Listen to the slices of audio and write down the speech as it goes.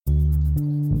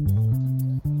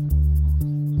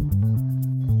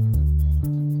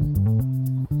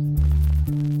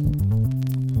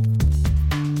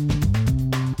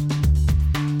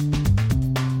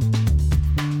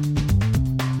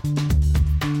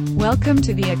Welcome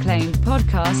to the acclaimed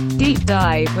podcast, Deep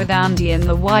Dive with Andy and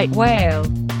the White Whale.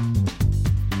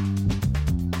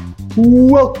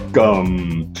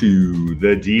 Welcome to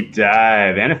the Deep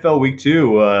Dive. NFL Week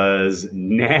 2 was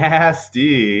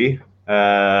nasty.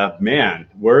 Man,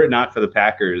 were it not for the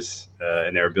Packers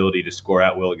and their ability to score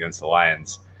at will against the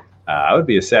Lions, I would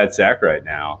be a sad sack right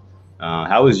now.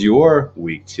 How was your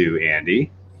Week 2,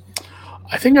 Andy?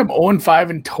 I think I'm 0-5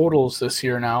 in totals this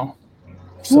year now.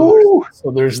 So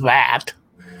there's that.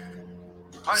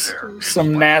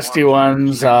 Some nasty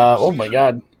ones. Oh my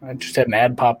God. I just had an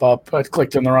ad pop up. I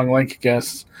clicked on the wrong link, I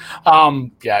guess.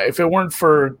 If it weren't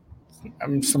for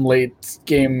some late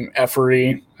game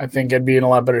effery, I think I'd be in a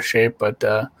lot better shape. But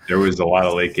there was a lot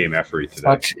of late game effery today.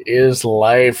 Such is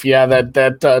life. Yeah,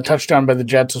 that touchdown by the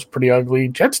Jets was pretty ugly.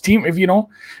 Jets team, if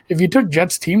you took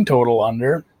Jets team total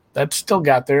under, that still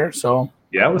got there. So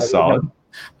yeah, it was solid.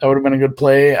 That would have been a good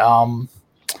play.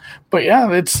 But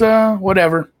yeah, it's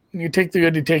whatever. You take the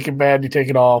good, you take it bad, you take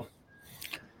it all.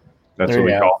 That's what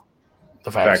we call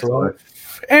the facts of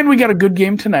life. And we got a good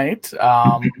game tonight.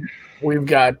 We've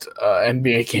got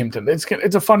NBA game tonight.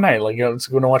 It's a fun night. It's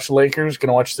going to watch the Lakers. Going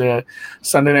to watch the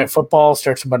Sunday Night Football.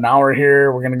 Starts about an hour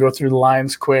here. We're going to go through the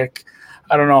lines quick.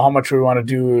 I don't know how much we want to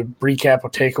do recap or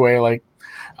takeaway.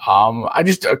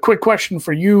 A quick question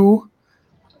for you: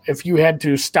 if you had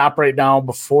to stop right now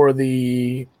before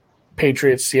the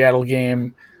Patriots-Seattle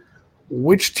game,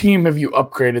 which team have you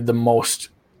upgraded the most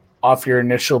off your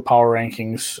initial power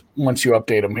rankings once you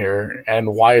update them here,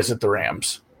 and why is it the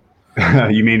Rams?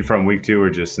 You mean from Week 2 or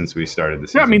just since we started the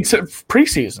season? Yeah, I mean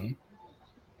preseason.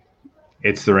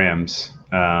 It's the Rams,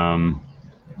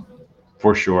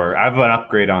 for sure. I have an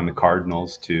upgrade on the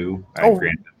Cardinals too.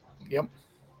 Granted, yep.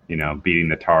 Beating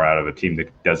the tar out of a team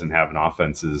that doesn't have an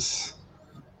offense is,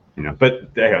 But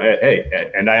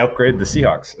hey, and I upgraded the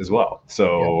Seahawks as well.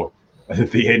 So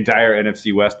the entire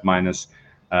NFC West minus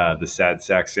the sad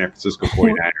sack San Francisco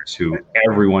 49ers, who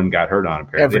everyone got hurt on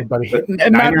apparently. Everybody.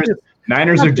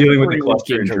 Niners are dealing with the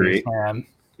cluster injury. Man.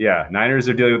 Yeah, Niners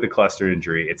are dealing with the cluster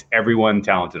injury. It's everyone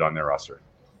talented on their roster.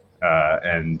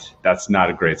 And that's not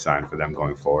a great sign for them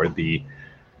going forward. The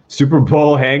Super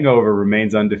Bowl hangover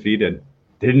remains undefeated.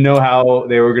 Didn't know how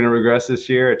they were going to regress this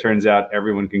year. It turns out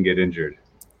everyone can get injured.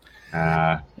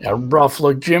 Rough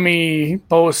look. Jimmy,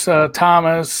 Bosa,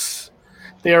 Thomas.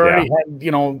 They already had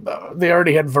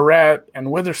Verrett and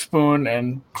Witherspoon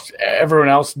and everyone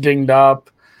else dinged up.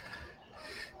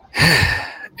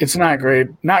 It's not great.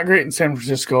 Not great in San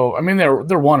Francisco. I mean, they're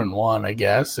 1-1, I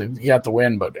guess. You got the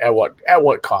win, but at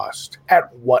what cost?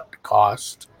 At what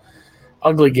cost?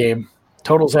 Ugly game.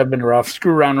 Totals have been rough.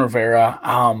 Screw Ron Rivera.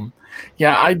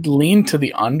 I'd lean to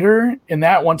the under in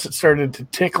that once it started to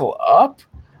tickle up,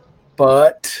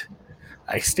 but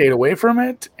I stayed away from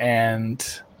it, and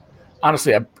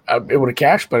honestly, it would have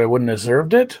cashed, but I wouldn't have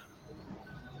deserved it.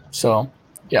 So,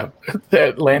 yeah,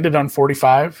 that landed on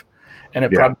 45,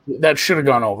 and probably that should have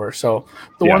gone over. So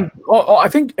I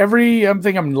think I'm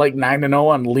like 9-0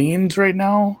 on leans right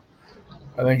now.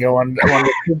 I think I want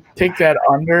to take that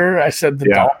under. I said the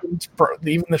Dolphins,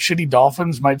 even the shitty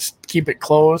Dolphins, might keep it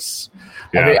close.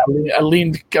 Yeah. I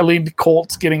leaned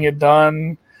Colts getting it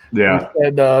done. Yeah,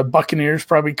 I said Buccaneers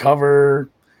probably cover.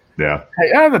 Yeah.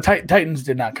 The Titans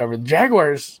did not cover. The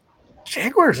Jaguars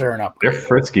are an upgrade. They're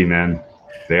frisky, man.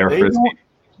 They are frisky.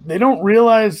 They don't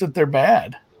realize that they're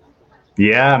bad.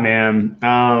 Yeah, man.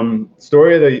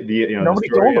 Story of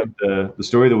the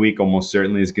story of the week almost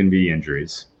certainly is going to be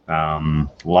injuries. A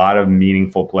lot of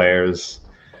meaningful players.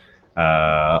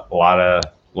 A lot of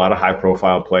high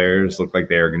profile players look like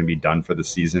they are going to be done for the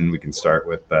season. We can start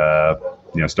with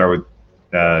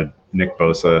Nick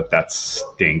Bosa. That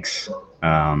stinks.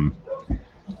 The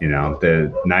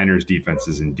Niners defense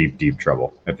is in deep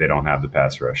trouble if they don't have the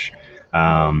pass rush.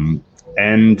 The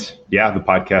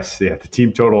podcast, the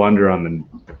team total under on the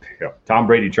Tom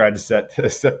Brady tried to set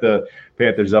the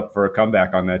Panthers up for a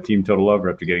comeback on that team total over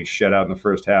after getting shut out in the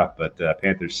first half, but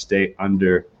Panthers stay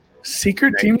under.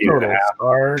 Secret team totals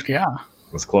are It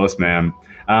was close, man.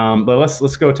 But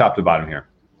let's go top to bottom here.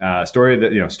 Story of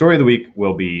the week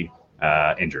will be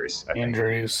injuries.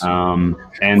 Injuries. And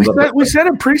we said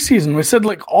in preseason, we said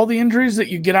all the injuries that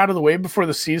you get out of the way before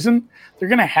the season, they're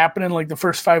going to happen in the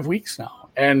first 5 weeks now.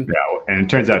 And it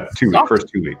turns out first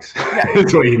 2 weeks.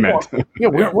 That's what he meant.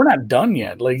 We're not done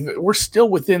yet. We're still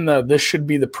within this should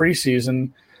be the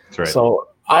preseason. That's right. So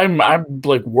I'm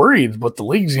worried what the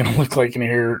league's going to look like in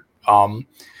here.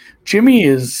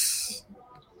 Jimmy's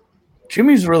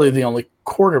really the only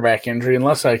quarterback injury,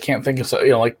 unless I can't think of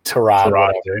Tyrod.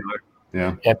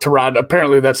 Yeah, Tyrod.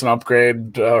 Apparently, that's an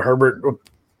upgrade. Herbert.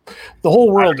 The whole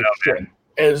world is shit.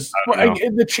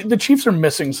 The Chiefs are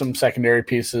missing some secondary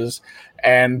pieces,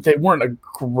 and they weren't a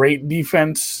great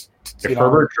defense. If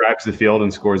Herbert drives the field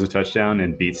and scores a touchdown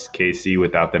and beats KC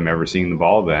without them ever seeing the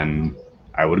ball, then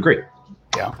I would agree.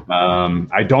 Yeah.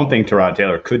 I don't think Tyrod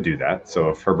Taylor could do that. So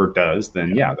if Herbert does,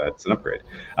 then yeah, that's an upgrade.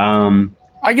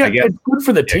 I guess it's good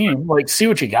for the team. Like, see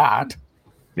what you got.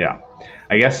 Yeah.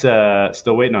 I guess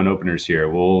still waiting on openers here.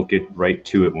 We'll get right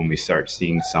to it when we start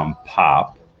seeing some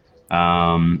pop.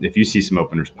 If you see some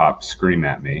openers pop, scream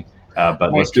at me.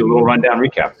 But let's do a little rundown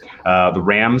recap. The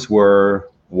Rams were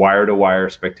wire-to-wire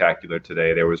spectacular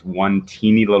today. There was one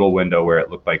teeny little window where it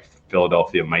looked like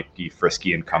Philadelphia might be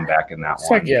frisky and come back in that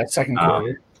one. Yeah, second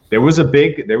quarter. There was a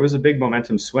big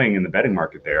momentum swing in the betting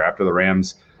market there after the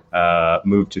Rams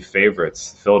moved to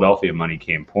favorites. Philadelphia money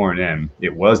came pouring in.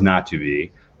 It was not to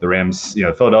be. The Rams,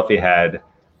 Philadelphia had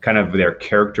kind of their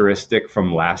characteristic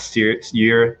from last year.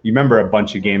 You remember a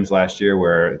bunch of games last year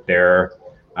where their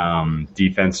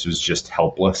defense was just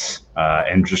helpless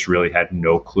and just really had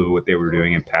no clue what they were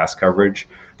doing in pass coverage.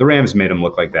 The Rams made them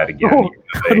look like that again.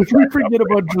 We forget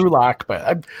about Drew Lock, but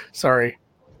I'm sorry.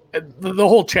 The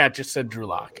whole chat just said Drew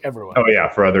Lock. Everyone. Oh yeah,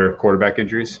 for other quarterback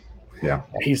injuries. Yeah,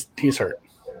 he's hurt.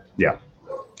 Yeah,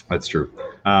 that's true.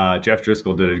 Jeff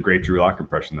Driscoll did a great Drew Lock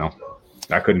impression though.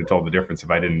 I couldn't have told the difference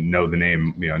if I didn't know the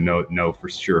name, know for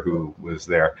sure who was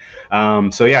there.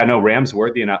 Rams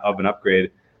worthy of an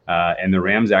upgrade. And the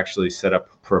Rams actually set up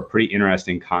for a pretty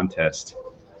interesting contest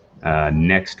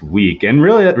next week. And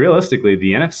really, realistically,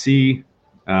 the NFC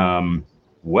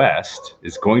West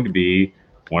is going to be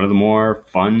one of the more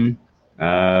fun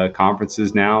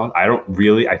conferences now.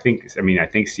 I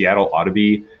think Seattle ought to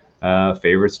be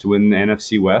favorites to win the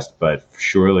NFC West, but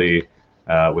surely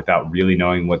without really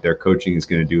knowing what their coaching is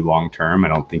going to do long term, I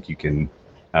don't think you can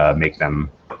make them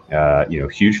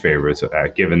huge favorites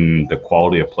given the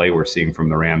quality of play we're seeing from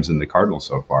the Rams and the Cardinals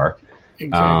so far.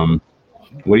 Exactly.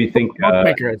 What do you think?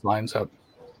 Bookmaker lines up.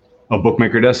 Oh,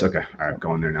 Bookmaker does? Okay. All right.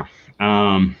 Going there now.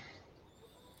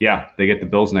 They get the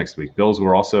Bills next week. Bills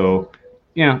were also,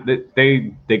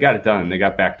 they got it done. They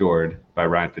got backdoored by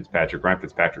Ryan Fitzpatrick. Ryan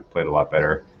Fitzpatrick played a lot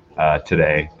better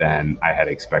today than I had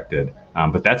expected.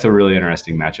 But that's a really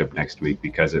interesting matchup next week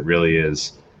because it really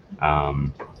is,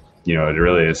 it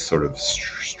really is sort of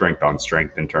strength on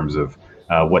strength in terms of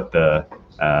what the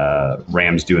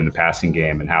Rams do in the passing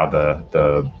game and how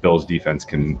the Bills defense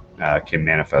can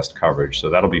manifest coverage. So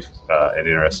that'll be an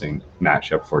interesting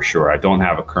matchup for sure. I don't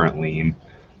have a current lean.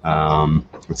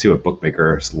 Let's see what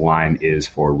Bookmaker's line is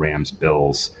for Rams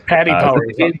Bills. Patty Power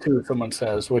is up too, someone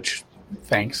says, which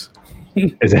thanks.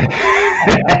 Is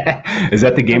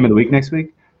that the game of the week next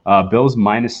week? Bills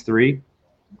 -3.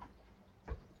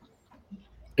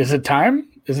 Is it time?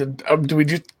 Is it?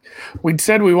 We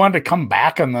said we wanted to come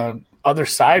back on the other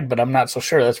side, but I'm not so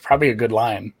sure. That's probably a good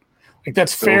line. Like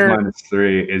that's Bills fair.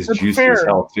 -3 is juicy as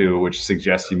hell too, which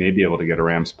suggests you may be able to get a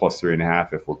Rams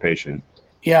 +3.5 if we're patient.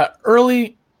 Yeah,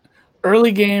 early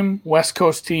game, West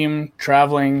Coast team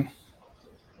traveling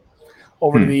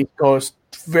over to the East Coast.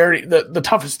 The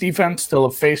toughest defense still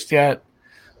have faced yet.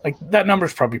 Like that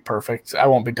number's probably perfect. I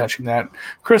won't be touching that.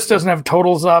 Chris doesn't have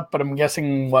totals up, but I'm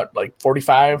guessing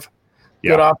 45.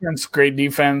 Yeah. Good offense, great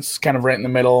defense, kind of right in the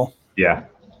middle. Yeah,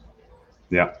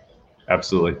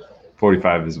 absolutely.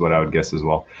 45 is what I would guess as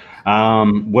well. I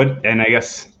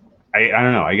guess I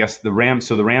don't know. I guess the Rams.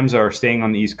 So the Rams are staying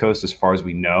on the East Coast as far as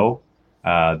we know.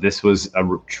 This was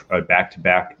a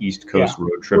back-to-back East Coast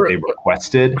road trip they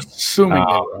requested. Assuming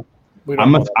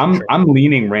I'm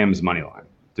leaning Rams money line,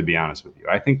 to be honest with you.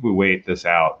 I think we wait this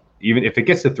out. Even if it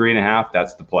gets to 3.5,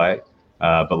 that's the play.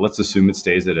 But let's assume it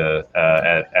stays at a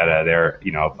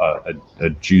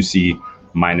juicy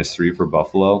 -3 for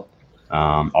Buffalo.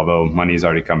 Although money's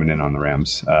already coming in on the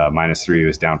Rams. -3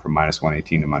 is down from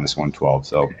 -118 to -112.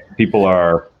 So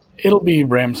it'll be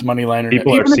Rams money line.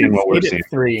 People are seeing what we're seeing.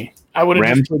 3. I would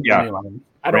have just put money line.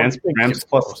 Rams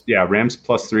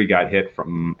 +3 got hit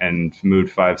from and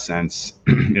moved 5 cents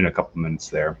in a couple minutes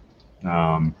there.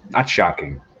 Not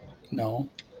shocking. No.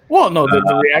 Well, no,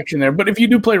 the reaction there. But if you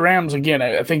do play Rams again,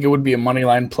 I think it would be a money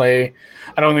line play.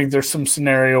 I don't think there's some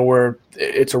scenario where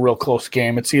it's a real close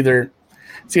game. It's either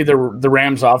the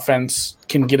Rams offense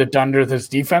can get it done to this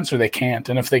defense or they can't.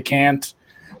 And if they can't,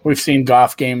 we've seen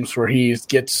Goff games where he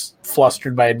gets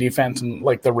flustered by a defense, and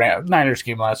like the Niners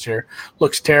game last year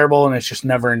looks terrible, and it's just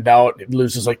never in doubt. It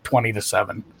loses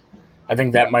 20-7. I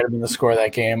think that might have been the score of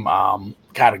that game.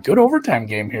 Got a good overtime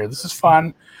game here. This is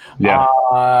fun. Yeah.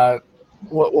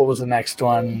 What was the next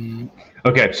one?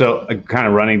 Okay, so kind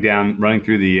of running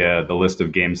through the list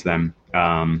of games. Then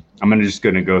I'm just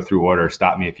going to go through order.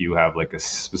 Stop me if you have a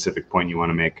specific point you want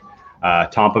to make.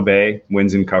 Tampa Bay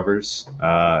wins and covers.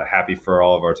 Happy for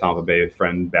all of our Tampa Bay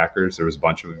friend backers. There was a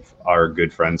bunch of our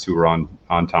good friends who were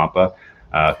on Tampa.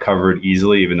 Covered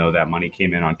easily, even though that money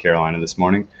came in on Carolina this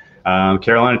morning.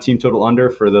 Carolina team total under.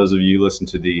 For those of you who listen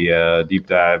to the Deep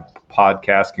Dive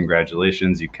podcast,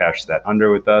 congratulations. You cashed that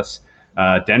under with us.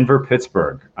 Denver,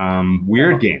 Pittsburgh.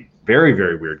 Weird game. Very,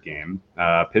 very weird game.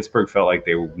 Pittsburgh felt like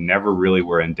they never really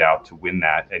were in doubt to win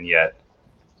that, and yet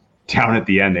down at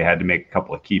the end, they had to make a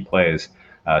couple of key plays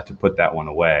to put that one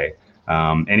away.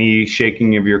 Any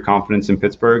shaking of your confidence in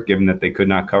Pittsburgh, given that they could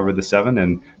not cover the 7?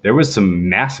 And there was some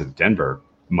massive Denver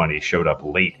money showed up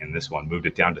late in this one, moved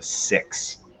it down to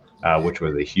 6, which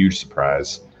was a huge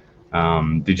surprise.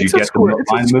 Did you get the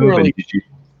line move? And did you?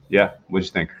 Yeah, what'd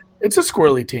you think? It's a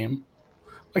squirrely team.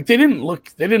 Like they didn't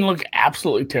look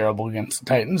absolutely terrible against the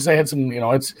Titans. They had some,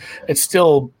 it's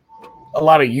still a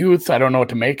lot of youth. I don't know what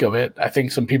to make of it. I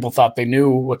think some people thought they knew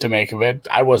what to make of it.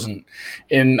 I wasn't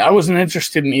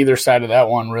interested in either side of that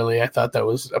one, really. I thought that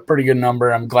was a pretty good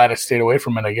number. I'm glad I stayed away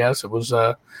from it, I guess. It was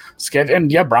a sketch. And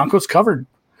yeah, Broncos covered.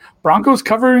 Broncos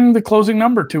covering the closing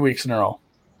number 2 weeks in a row.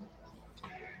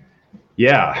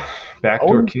 Yeah.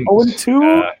 Backdoor Kings.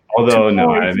 0-2. Although,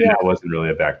 no, I mean, that wasn't really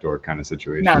a backdoor kind of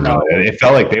situation. No. It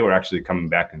felt like they were actually coming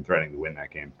back and threatening to win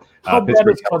that game. How bad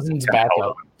is Cousins'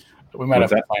 backup? We might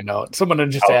have to find out. Someone had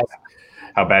just asked.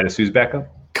 How bad is who's backup?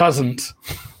 Cousins.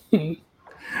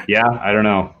 Yeah, I don't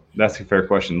know. That's a fair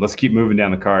question. Let's keep moving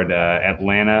down the card.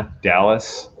 Atlanta,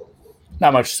 Dallas.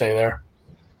 Not much to say there.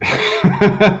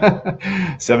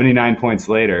 79 points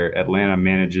later, Atlanta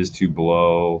manages to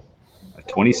blow a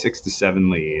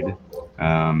 26-7 lead.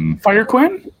 Fire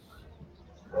Quinn?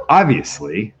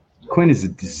 Obviously. Quinn is a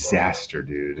disaster,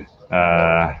 dude.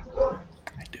 I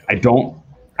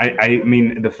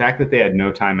mean, the fact that they had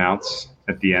no timeouts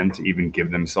at the end to even give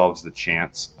themselves the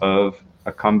chance of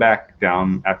a comeback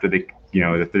down after they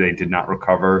did not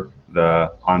recover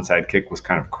the onside kick was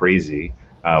kind of crazy.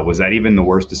 Was that even the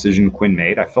worst decision Quinn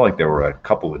made? I felt like there were a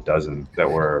couple of dozen that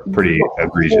were pretty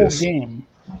egregious. The whole game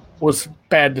was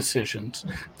bad decisions.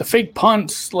 The fake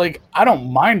punts, I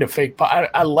don't mind a fake punt.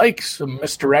 I like some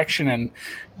misdirection and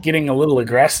getting a little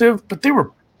aggressive, but they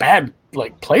were bad,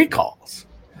 play calls.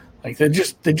 They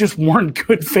just weren't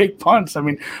good fake punts. I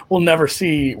mean, we'll never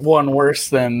see one worse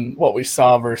than what we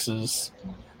saw versus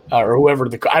or whoever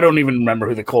I don't even remember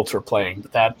who the Colts were playing,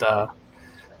 but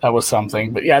that was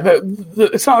something. But yeah,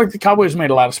 it's not like the Cowboys made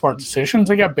a lot of smart decisions.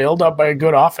 They got bailed up by a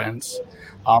good offense.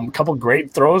 A couple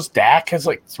great throws. Dak has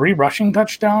 3 rushing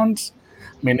touchdowns.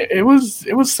 I mean, it was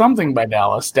something by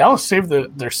Dallas. Dallas saved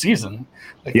their season.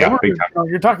 Big time.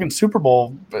 You're talking Super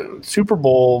Bowl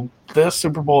this,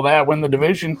 Super Bowl that, win the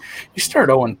division. You start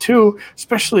 0-2,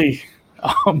 especially.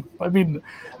 I mean,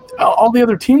 all the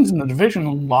other teams in the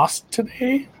division lost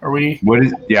today.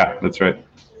 Yeah, that's right.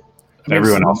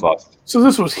 Everyone else lost. So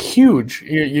this was huge.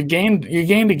 You gained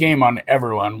a game on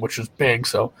everyone, which is big.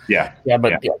 So yeah.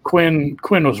 Quinn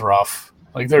was rough.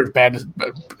 There's bad.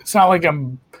 It's not like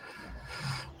I'm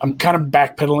kind of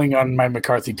backpedaling on my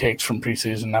McCarthy takes from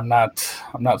preseason. I'm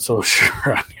not so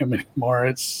sure on him anymore.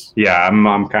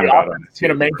 I'm kind of out on it. It's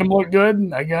gonna make him look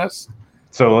good, I guess.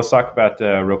 So let's talk about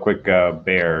real quick.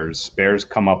 Bears. Bears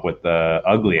come up with the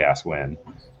ugly ass win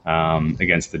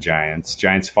against the Giants.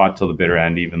 Giants fought till the bitter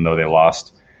end, even though they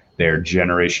lost their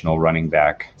generational running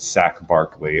back, Sack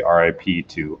Barkley. RIP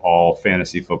to all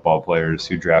fantasy football players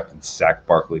who drafted Sack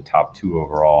Barkley top 2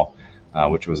 overall,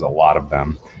 which was a lot of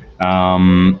them.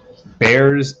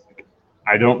 Bears,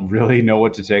 I don't really know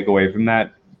what to take away from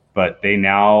that, but they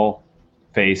now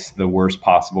face the worst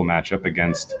possible matchup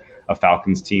against a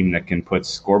Falcons team that can put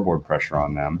scoreboard pressure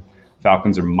on them.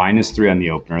 Falcons are -3 on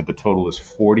the opener. The total is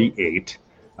 48.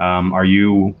 Are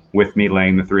you with me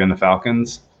laying the 3 on the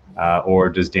Falcons? Or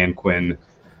does Dan Quinn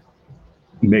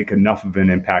make enough of an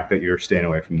impact that you're staying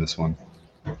away from this one?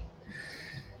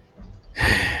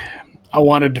 I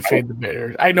wanted to fade the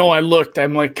Bears. I know I looked.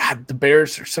 I'm like, God, the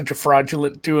Bears are such a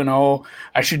fraudulent 2-0.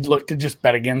 I should look to just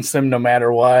bet against them no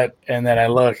matter what. And then I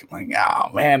look, I'm like,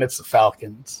 oh, man, it's the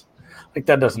Falcons.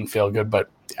 That doesn't feel good. But,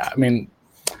 I mean,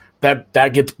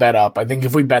 that gets bet up. I think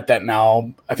if we bet that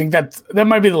now, I think this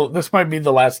might be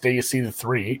the last day you see the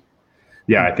 3.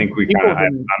 Yeah, I think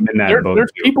I'm in that boat.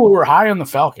 There's people who are high on the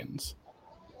Falcons.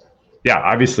 Yeah,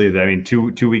 obviously, I mean,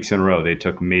 two weeks in a row they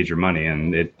took major money,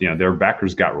 and their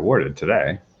backers got rewarded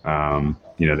today.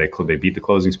 They beat the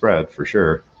closing spread for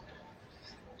sure.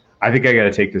 I think I got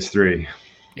to take this 3.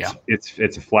 Yeah, it's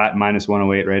a flat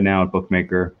 -108 right now at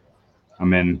Bookmaker.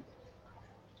 I'm in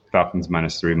Falcons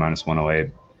 -3,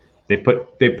 -108. They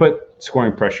put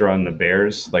scoring pressure on the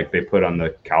Bears like they put on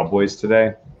the Cowboys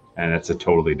today, and it's a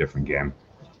totally different game.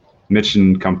 Mitch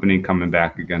and company coming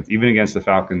back against the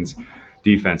Falcons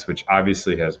defense, which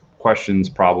obviously has questions,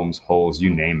 problems, holes,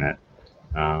 you name it.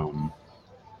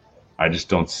 I just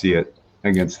don't see it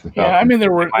against the Falcons. Yeah, I mean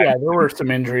there were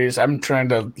some injuries. I'm trying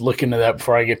to look into that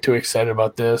before I get too excited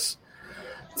about this.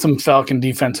 Some Falcon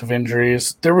defensive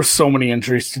injuries. There were so many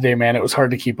injuries today, man. It was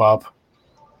hard to keep up.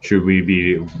 Should we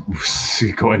be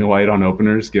going light on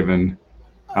openers given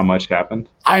how much happened?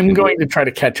 I'm going to try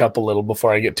to catch up a little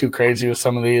before I get too crazy with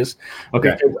some of these.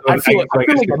 Okay. I feel like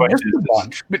I missed a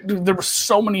bunch. But there were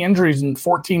so many injuries in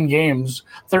 14 games,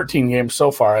 13 games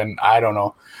so far, and I don't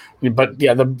know. But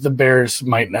yeah, the Bears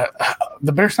might not.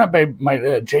 The Bears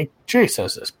Jay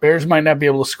says this. Bears might not be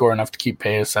able to score enough to keep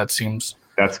pace. That's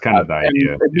kind of the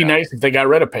idea. It'd be nice if they got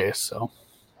rid of pace. So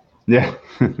yeah.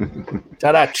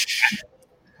 Ta-da.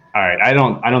 All right. I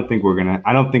don't think we're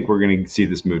gonna see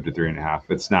this move to 3.5.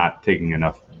 It's not taking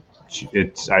enough.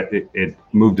 It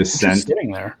moved a cent. Just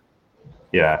sitting there.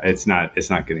 Yeah, it's not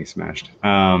getting smashed.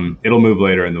 It'll move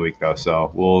later in the week though, so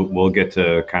we'll get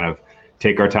to kind of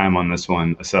take our time on this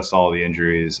one, assess all the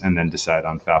injuries, and then decide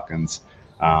on Falcons.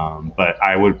 But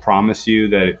I would promise you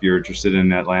that if you're interested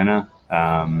in Atlanta,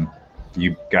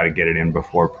 you got to get it in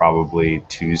before probably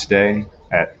Tuesday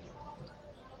at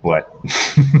what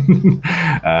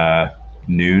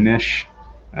noonish.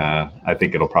 I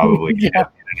think it'll probably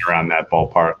get around that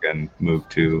ballpark and move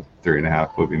to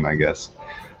 3.5 would be my guess.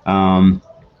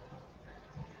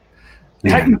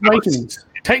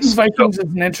 Titans Vikings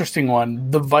is an interesting one.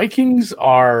 The Vikings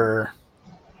are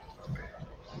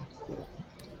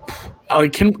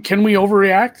can we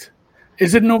overreact?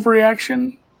 Is it an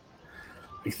overreaction?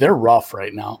 Like, they're rough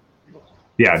right now.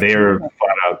 Yeah, they are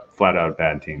flat out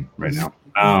bad team right now.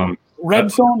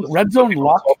 Red zone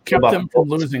luck kept them from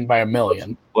losing by 1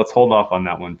 million. Let's hold off on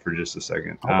that one for just a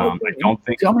second. I don't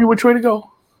think. Tell me which way to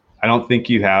go. I don't think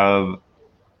you have,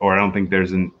 or I don't think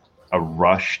there's a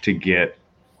rush to get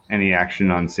any action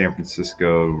on San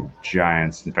Francisco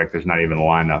Giants. In fact, there's not even a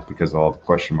lineup because of all the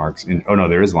question marks.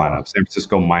 There is a lineup. San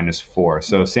Francisco -4.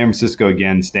 So San Francisco,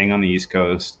 again, staying on the East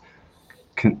Coast,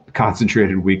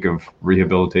 concentrated week of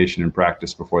rehabilitation and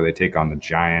practice before they take on the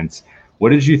Giants. What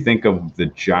did you think of the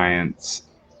Giants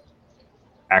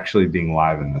actually being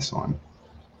live in this one?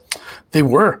 They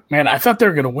were. Man, I thought they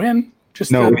were going to win.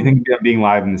 We think of being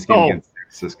live in this game against San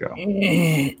Francisco.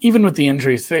 Even with the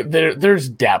injuries, there's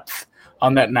depth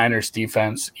on that Niners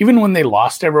defense. Even when they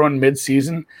lost everyone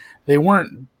mid-season, they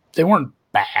weren't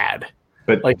bad.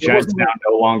 But the Giants now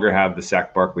no longer have the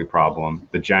Sack Barkley problem.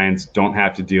 The Giants don't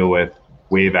have to deal with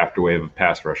wave after wave of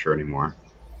pass rusher anymore.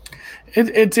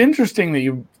 It's interesting that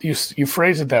you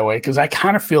phrase it that way, because I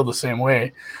kind of feel the same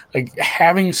way. Like,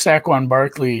 having Saquon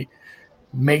Barkley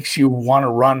makes you want to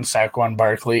run Saquon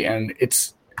Barkley, and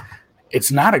it's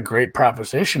not a great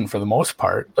proposition for the most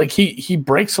part. Like, he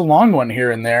breaks a long one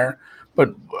here and there,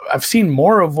 but I've seen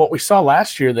more of what we saw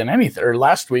last week than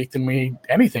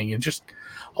anything. It's just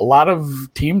a lot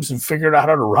of teams have figured out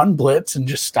how to run blitz and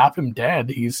just stop him dead.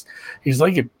 He's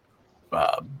like a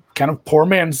kind of poor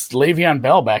man's Le'Veon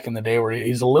Bell back in the day, where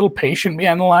he's a little patient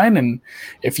behind the line, and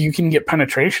if you can get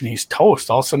penetration, he's toast.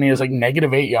 All of a sudden, he has like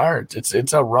 -8 yards.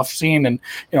 It's a rough scene, and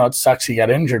it sucks he got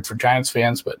injured for Giants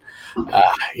fans. But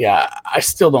I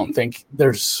still don't think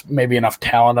there's maybe enough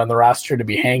talent on the roster to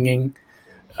be hanging.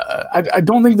 I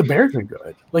don't think the Bears are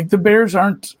good. Like, the Bears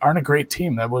aren't a great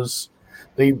team. That was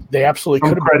they absolutely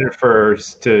could have.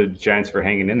 Credit to Giants for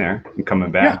hanging in there and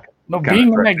coming back. Yeah. No,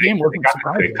 being in that game wasn't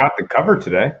surprising. They caught the cover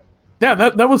today. Yeah,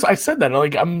 that was. I said that.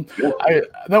 Like,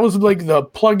 that was like the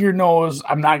plug your nose.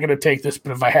 I'm not going to take this,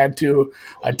 but if I had to,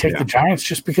 I'd take the Giants,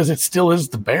 just because it still is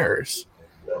the Bears.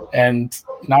 And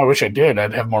now I wish I did.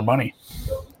 I'd have more money.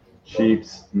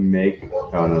 Chiefs make.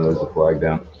 Oh no, there's a flag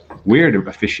down. Weird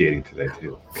officiating today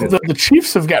too. The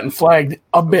Chiefs have gotten flagged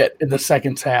a bit in the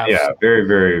second half. Yeah, very,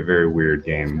 very, very weird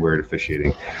game. Weird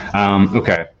officiating.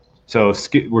 Okay. So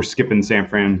we're skipping San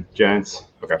Fran Giants.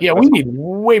 Okay. Yeah, we need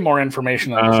way more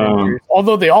information on these injuries.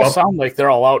 Although they all sound like they're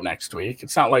all out next week.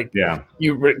 It's not like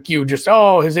you just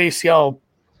his ACL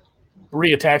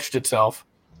reattached itself.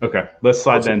 Okay, let's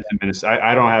slide then to Minnesota.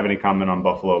 I don't have any comment on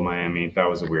Buffalo, Miami. That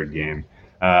was a weird game.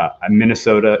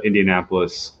 Minnesota,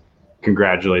 Indianapolis.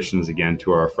 Congratulations again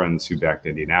to our friends who backed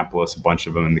Indianapolis. A bunch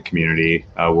of them in the community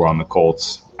were on the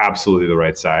Colts. Absolutely the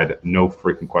right side. No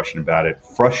freaking question about it.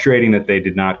 Frustrating that they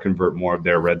did not convert more of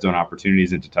their red zone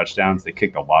opportunities into touchdowns. They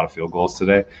kicked a lot of field goals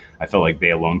today. I felt like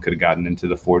they alone could have gotten into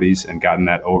the 40s and gotten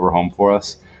that over home for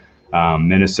us.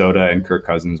 Minnesota and Kirk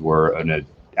Cousins were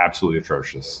absolutely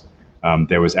atrocious.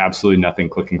 There was absolutely nothing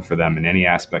clicking for them in any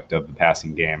aspect of the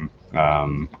passing game.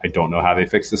 I don't know how they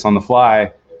fixed this on the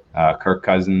fly. Kirk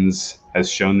Cousins has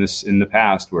shown this in the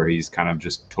past where he's kind of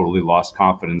just totally lost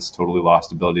confidence, totally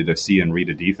lost ability to see and read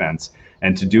a defense.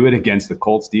 And to do it against the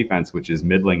Colts defense, which is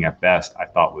middling at best, I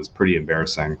thought was pretty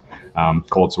embarrassing.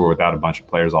 Colts were without a bunch of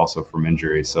players also from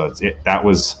injury. So that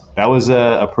was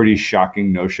a pretty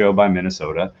shocking no-show by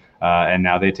Minnesota. And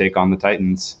now they take on the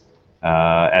Titans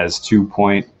as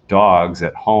 2-point dogs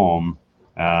at home.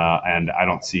 And I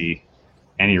don't see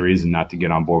any reason not to get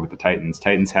on board with the Titans.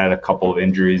 Titans had a couple of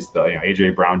injuries.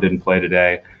 A.J. Brown didn't play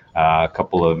today. A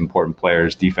couple of important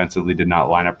players defensively did not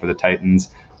line up for the Titans.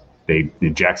 The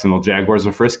Jacksonville Jaguars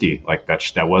were frisky. Like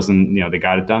that wasn't, they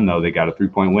got it done though. They got a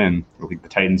 3-point win. I think the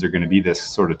Titans are going to be this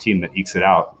sort of team that ekes it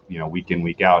out, week in,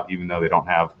 week out, even though they don't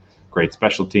have great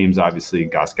special teams. Obviously,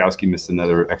 Gostkowski missed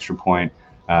another extra point.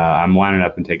 I'm lining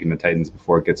up and taking the Titans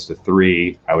before it gets to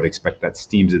 3. I would expect that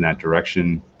steams in that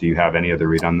direction. Do you have any other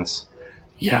read on this?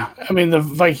 Yeah, I mean the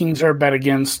Vikings are bet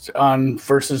against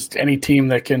versus any team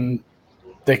that can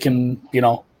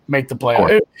make the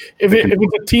playoffs. If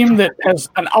it's a team that has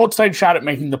an outside shot at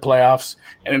making the playoffs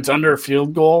and it's under a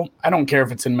field goal, I don't care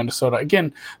if it's in Minnesota.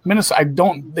 Again,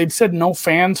 Minnesota, they'd said no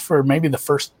fans for maybe the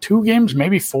first 2 games,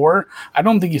 maybe 4. I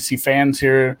don't think you see fans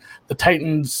here. The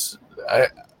Titans,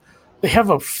 they have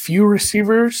a few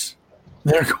receivers.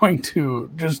 They're going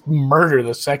to just murder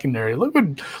the secondary. Look what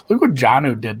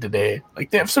Jonnu did today.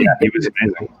 Like they have some. Yeah, he was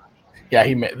amazing.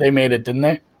 Yeah, they made it, didn't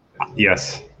they?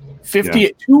 Yes. 2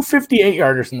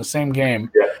 58-yarders in the same game.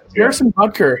 Yeah. Harrison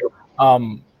Butker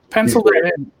penciled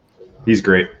it in. He's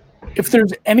great. If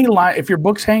there's any line, if your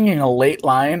book's hanging a late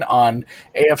line on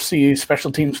AFC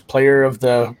Special Teams Player of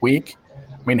the Week,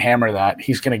 I mean, hammer that.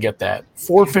 He's going to get that.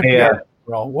 450 yards.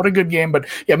 What a good game. But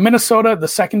yeah, Minnesota, the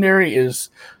secondary is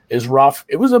rough.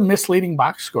 It was a misleading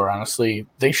box score, honestly.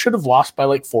 They should have lost by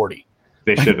like 40.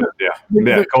 They should have, yeah.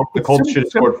 The Colts should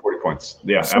have scored 40 points.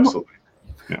 Yeah, absolutely.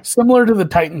 Yeah. Similar to the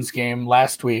Titans game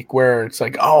last week where it's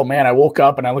like, oh, man, I woke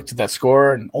up and I looked at that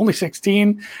score and only 16,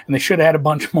 and they should have had a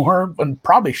bunch more and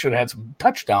probably should have had some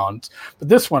touchdowns. But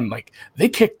this one, like, they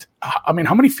kicked – I mean,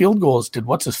 how many field goals did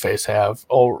what's-his-face have?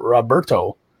 Oh,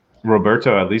 Roberto,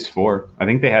 at least 4. I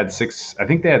think they had 6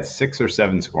 or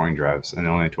 7 scoring drives and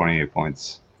only 28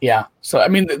 points. Yeah. So, I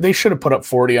mean, they should have put up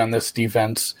 40 on this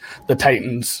defense. The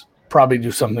Titans probably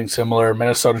do something similar.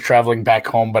 Minnesota traveling back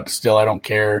home, but still, I don't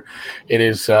care. It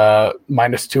is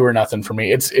 -2 or nothing for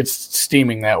me. It's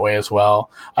steaming that way as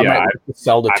well. I might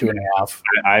sell to 2.5.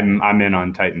 I'm in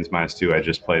on Titans -2. I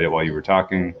just played it while you were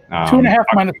talking. 2.5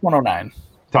 -109.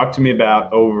 Talk to me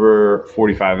about over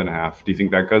 45.5. Do you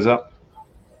think that goes up?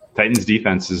 Titans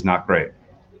defense is not great.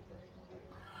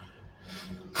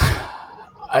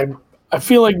 I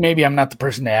feel like maybe I'm not the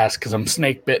person to ask because I'm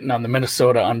snake bitten on the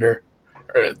Minnesota under.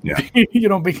 Yeah.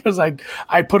 Because I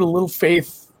put a little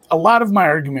faith. A lot of my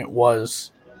argument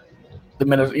was the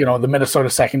Minnesota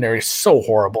secondary is so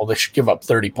horrible they should give up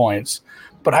 30 points.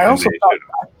 But I also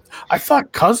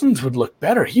thought Cousins would look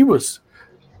better. He's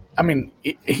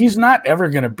not ever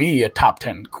going to be a top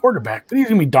 10 quarterback, but he's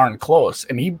going to be darn close.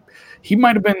 And he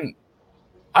might have been.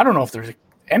 I don't know if there's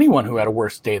anyone who had a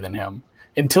worse day than him.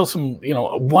 Until some,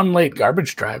 one late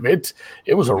garbage drive. It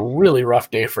was a really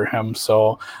rough day for him.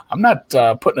 So I'm not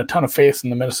putting a ton of faith in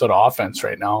the Minnesota offense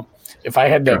right now. If I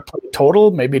had to play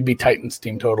total, maybe it'd be Titans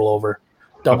team total over.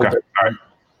 Double. Okay.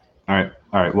 All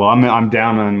right. Well, I'm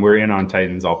down on. We're in on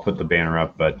Titans. I'll put the banner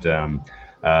up. But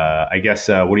I guess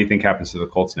what do you think happens to the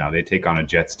Colts now? They take on a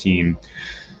Jets team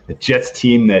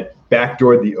that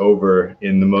backdoored the over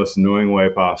in the most annoying way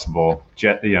possible.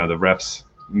 The refs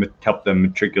help them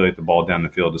matriculate the ball down the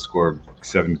field to score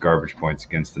 7 garbage points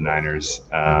against the Niners.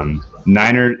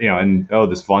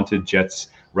 This vaunted Jets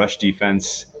rush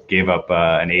defense gave up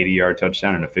an 80-yard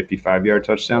touchdown and a 55-yard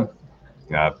touchdown.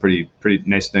 Pretty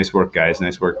nice work, guys.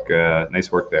 Nice work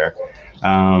there.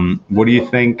 What do you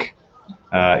think?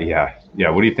 What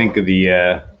do you think of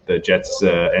the Jets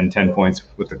and 10 points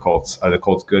with the Colts? Are the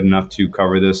Colts good enough to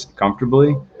cover this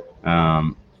comfortably?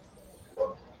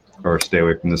 Or stay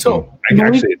away from this one.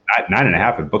 Actually, it's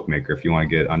 9.5 at Bookmaker if you want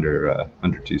to get under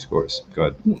 2 scores. Go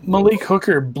ahead. Malik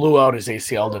Hooker blew out his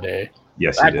ACL today.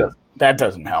 Yes, he did. That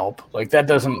doesn't help. Like, that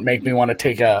doesn't make me want to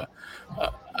take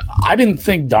I didn't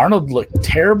think Darnold looked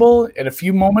terrible at a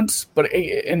few moments,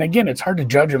 and again, it's hard to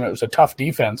judge him. It was a tough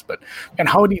defense, and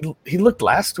how he looked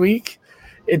last week,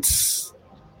 it's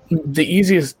the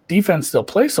easiest defense they'll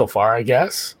play so far, I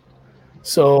guess.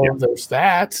 So there's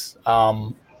that.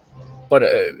 But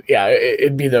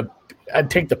it'd be I'd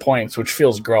take the points, which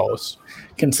feels gross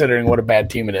considering what a bad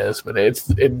team it is. But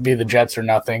it'd be the Jets or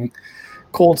nothing.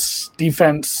 Colts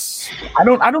defense. I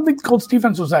don't think the Colts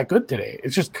defense was that good today.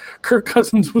 It's just Kirk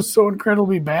Cousins was so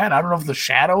incredibly bad. I don't know if the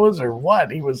shadows or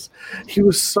what. He was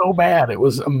so bad. It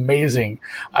was amazing.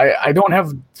 I don't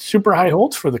have super high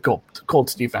hopes for the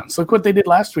Colts defense. Look what they did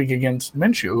last week against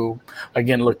Minshew, who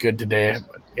again looked good today.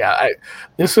 But yeah,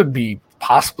 this would be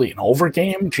possibly an over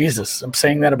game. Jesus, I'm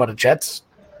saying that about the Jets.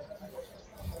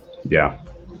 Yeah.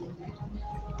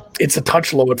 It's a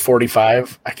touch low at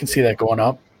 45. I can see that going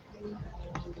up.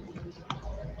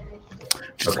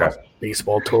 Just Okay.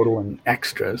 Baseball total and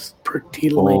extras. Pretty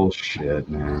late. Bullshit,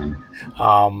 man.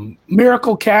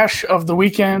 Miracle cash of the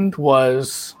weekend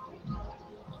was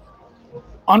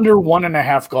under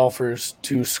 1.5 golfers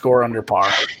to score under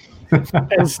par.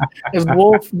 as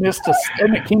Wolf missed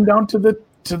and it came down to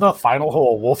the final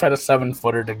hole. Wolf had a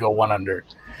 7-footer to go 1 under,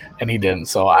 and he didn't.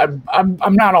 So I'm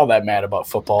not all that mad about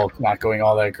football not going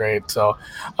all that great. So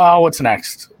what's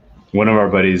next? One of our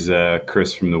buddies,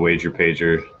 Chris from the Wager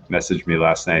Pager, messaged me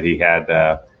last night. He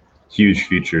had huge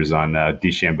futures on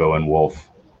DeChambeau and Wolf,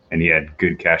 and he had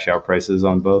good cash out prices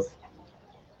on both.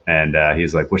 And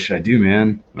he's like, "What should I do, man?"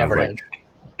 And Never I was like,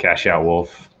 "Cash out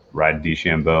Wolf, ride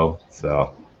DeChambeau."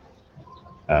 So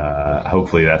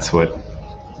hopefully that's what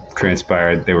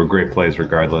transpired. They were great plays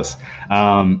regardless.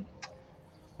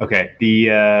 Okay,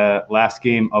 the last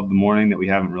game of the morning that we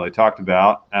haven't really talked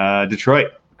about,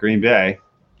 Detroit, Green Bay.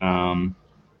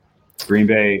 Green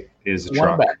Bay is a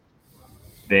truck.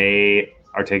 They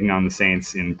are taking on the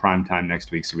Saints in prime time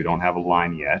next week, so we don't have a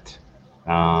line yet.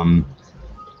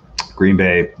 Green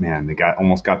Bay, man, they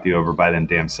almost got the over by them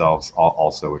damn selves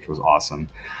also, which was awesome.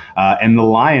 And the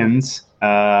Lions,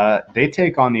 they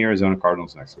take on the Arizona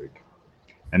Cardinals next week.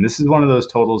 And this is one of those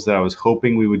totals that I was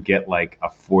hoping we would get like a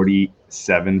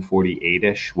 47,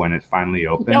 48-ish when it finally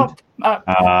opened.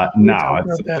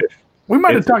 We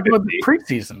might have talked about the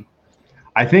preseason.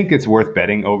 I think it's worth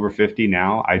betting over 50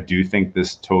 now. I do think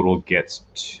this total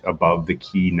gets above the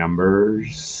key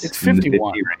numbers. It's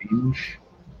 51. In the 50 range.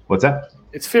 What's that?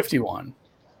 It's 51.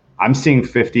 I'm seeing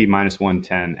 50 minus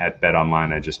 110 at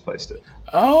BetOnline. I just placed it.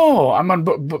 Oh, I'm on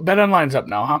BetOnline's up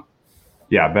now, huh?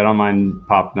 Yeah, BetOnline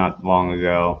popped not long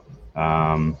ago.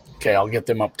 Okay, I'll get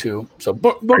them up too. So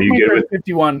are you good with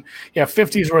 51? Yeah,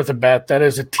 50 is worth a bet. That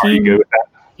is a team. Are you good with that?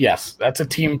 Yes, that's a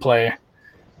team play.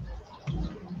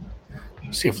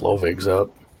 Let's see if Lovig's up.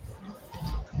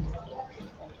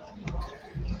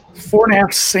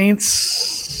 4.5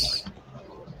 Saints.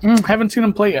 Haven't seen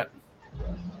them play yet.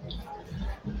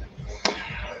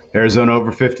 Arizona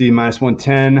over 50 minus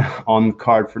 110 on the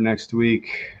card for next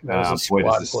week. Boy,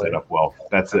 does this set up well.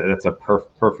 That's a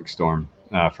perfect storm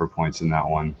for points in that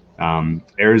one.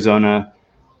 Arizona,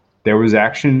 there was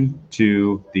action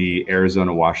to the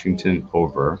Arizona-Washington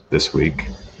over this week.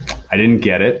 I didn't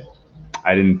get it.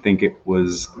 I didn't think it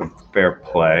was a fair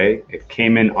play. It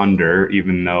came in under,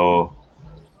 even though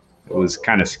it was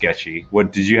kind of sketchy.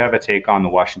 What did you have a take on the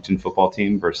Washington football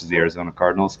team versus the Arizona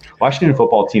Cardinals? Washington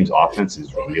football team's offense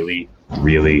is really,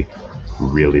 really,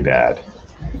 really bad.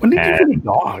 When did you get a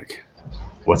dog?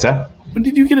 What's that? When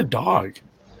did you get a dog?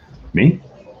 Me?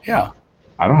 Yeah.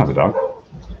 I don't have a dog.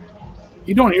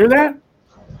 You don't hear that?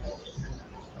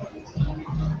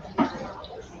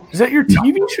 Is that your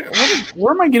TV show?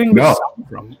 Where am I getting this sound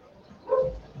from?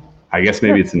 I guess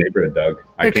maybe it's a neighborhood dog.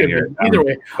 I can't hear it. Either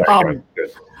way.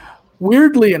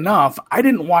 Weirdly enough, I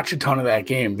didn't watch a ton of that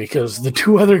game because the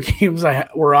 2 other games I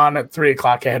were on at 3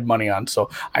 o'clock I had money on. So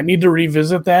I need to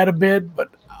revisit that a bit. But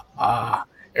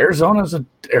Arizona's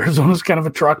kind of a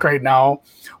truck right now.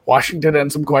 Washington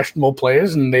had some questionable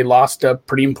plays, and they lost a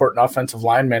pretty important offensive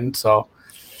lineman. So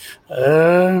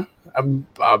I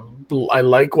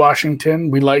like Washington.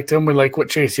 We liked him. We like what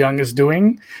Chase Young is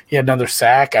doing. He had another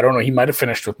sack. I don't know. He might have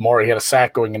finished with more. He had a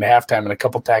sack going into halftime and a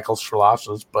couple tackles for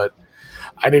losses, but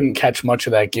I didn't catch much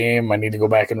of that game. I need to go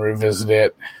back and revisit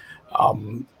it.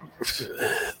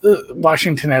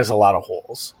 Washington has a lot of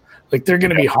holes. Like they're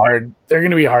going to be hard. They're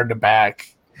going to be hard to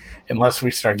back unless we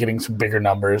start getting some bigger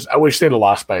numbers. I wish they'd have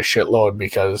lost by a shitload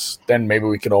because then maybe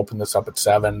we could open this up at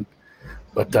 7.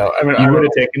 But I mean, you would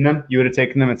have taken them. You would have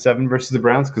taken them at 7 versus the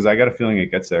Browns because I got a feeling it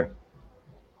gets there.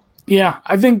 Yeah,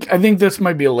 I think this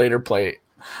might be a later play.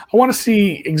 I want to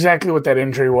see exactly what that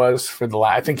injury was for the.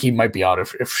 I think he might be out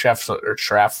if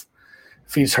Schreff,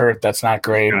 if he's hurt, that's not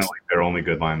great. Kind of like their only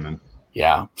good lineman.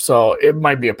 Yeah, so it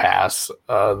might be a pass.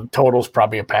 The total's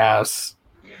probably a pass.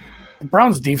 The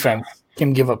Browns defense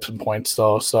can give up some points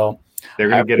though, so they're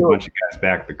going to get a bunch of guys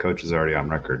back. The coach is already on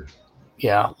record.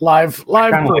 Yeah, live.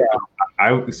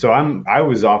 I was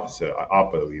off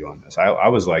of you on this. I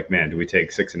was like, man, do we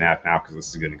take 6.5 now because this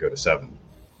is going to go to 7?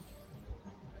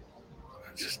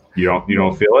 You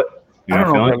don't feel it? You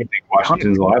not feeling? You think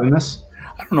Washington's alive in this?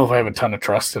 I don't know if I have a ton of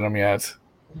trust in them yet.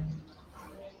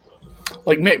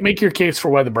 Like, make your case for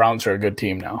why the Browns are a good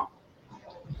team now.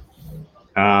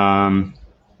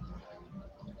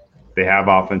 They have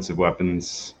offensive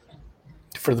weapons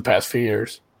for the past few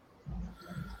years.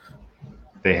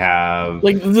 They have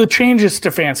like the changes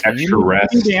Stefanski. Extra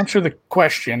rest. You need to answer the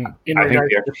question in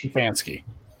regards to Stefanski.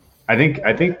 I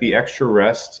think the extra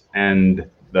rest and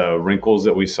the wrinkles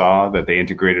that we saw that they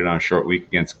integrated on a short week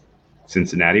against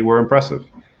Cincinnati were impressive.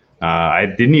 I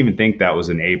didn't even think that was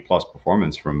an A+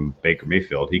 performance from Baker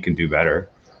Mayfield. He can do better.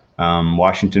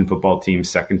 Washington football team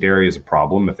secondary is a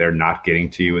problem. If they're not getting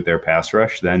to you with their pass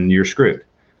rush, then you're screwed.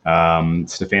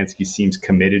 Stefanski seems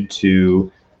committed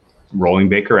to rolling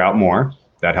Baker out more.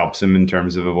 That helps him in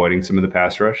terms of avoiding some of the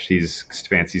pass rush.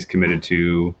 Stefanski's committed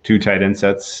to 2 tight end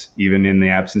sets, even in the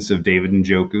absence of David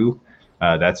Njoku.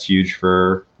 That's huge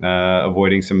for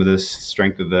avoiding some of the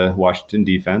strength of the Washington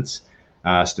defense.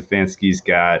 Stefanski's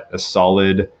got a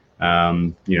solid,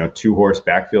 2-horse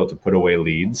backfield to put away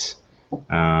leads.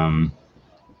 I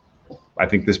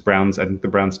think the Browns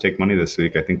take money this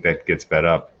week. I think that gets bet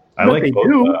up. I like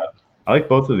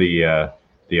both of the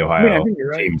Ohio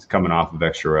teams coming off of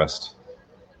extra rest.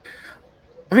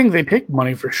 I think they take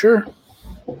money for sure.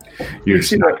 You're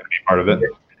just not going to be part of it.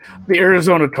 The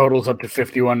Arizona total's up to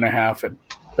 51.5 at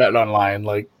Bet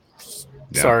Online.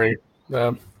 Sorry.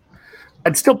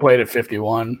 I'd still play it at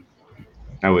 51.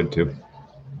 I would too.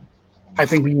 I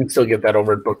think we can still get that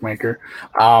over at Bookmaker.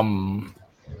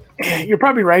 You're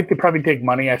probably right. They probably take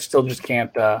money. I still just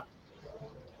can't.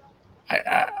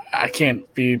 I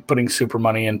can't be putting super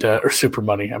money. I'm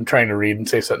trying to read and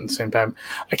say something at the same time.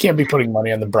 I can't be putting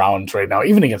money on the Browns right now,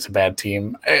 even against a bad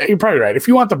team. You're probably right. If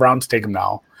you want the Browns, take them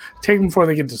now. Take them before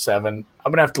they get to 7.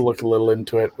 I'm gonna have to look a little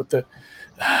into it with the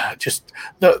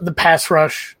the pass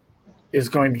rush is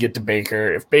going to get to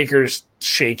Baker. If Baker's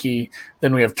shaky,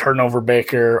 then we have turnover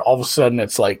Baker. All of a sudden,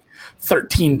 it's like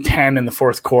 13-10 in the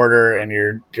fourth quarter, and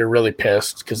you're really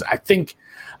pissed because I think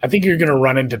you're going to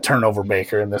run into turnover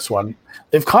Baker in this one.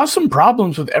 They've caused some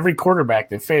problems with every quarterback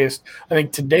they faced. I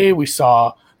think today we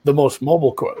saw the most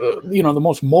mobile,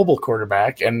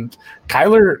 quarterback, and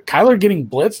Kyler getting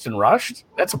blitzed and rushed.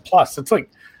 That's a plus. It's like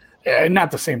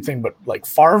not the same thing, but like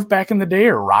Favre back in the day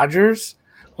or Rodgers.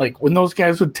 Like when those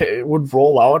guys would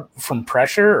roll out from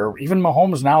pressure, or even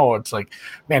Mahomes now, it's like,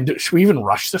 man, should we even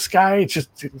rush this guy? It's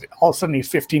just all of a sudden he's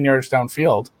 15 yards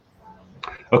downfield.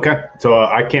 Okay, so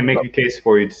I can't make a case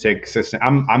for you to take 6.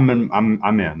 I'm in. I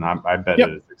bet it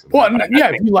at 6. Well,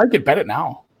 if you like it, bet it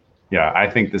now. Yeah, I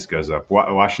think this goes up.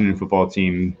 Washington football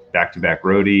team back-to-back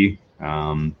roadie.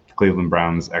 Cleveland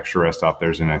Browns extra rest off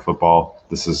Thursday Night Football.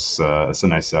 This is it's a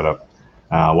nice setup.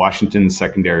 Washington's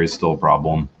secondary is still a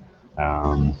problem.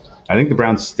 I think the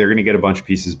Browns, they're going to get a bunch of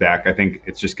pieces back. I think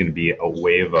it's just going to be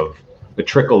a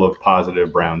trickle of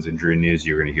positive Browns injury news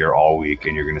you're going to hear all week,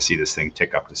 and you're going to see this thing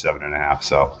tick up to 7.5.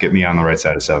 So get me on the right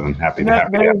side of 7. Happy to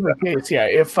have the case. Yeah,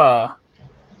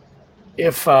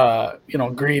 if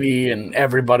Greedy and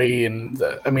everybody and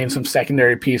some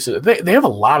secondary pieces, they have a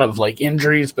lot of like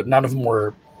injuries, but none of them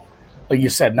were, like you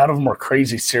said, none of them were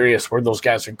crazy serious where those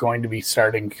guys are going to be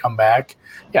starting to come back.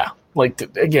 Yeah.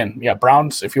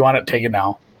 Browns, if you want it, take it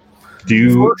now.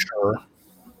 For sure.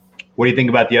 What do you think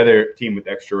about the other team with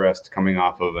extra rest coming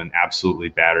off of an absolutely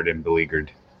battered and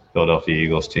beleaguered Philadelphia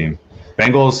Eagles team?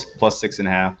 Bengals plus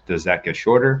 6.5. Does that get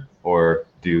shorter, or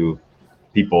do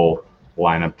people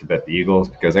line up to bet the Eagles?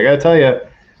 Because I got to tell you,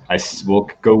 I will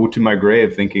go to my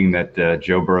grave thinking that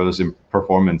Joe Burrow's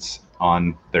performance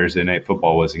on Thursday Night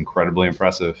Football was incredibly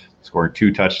impressive, scoring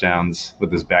 2 touchdowns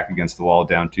with his back against the wall,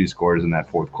 down 2 scores in that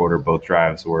fourth quarter. Both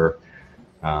drives were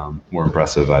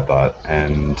impressive, I thought.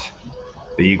 And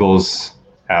the Eagles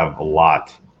have a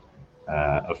lot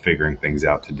of figuring things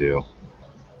out to do.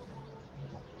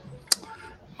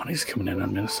 Money's coming in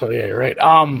on Minnesota. Yeah, you're right.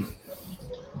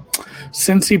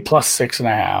 Cincy plus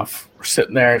 6.5. We're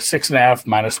sitting there at 6.5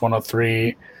 minus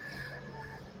 103.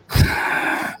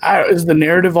 Is the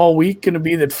narrative all week going to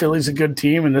be that Philly's a good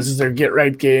team and this is their get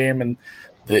right game and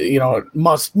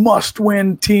must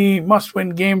win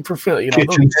game for Philly?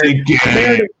 Kitchen sink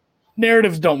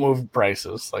narratives don't move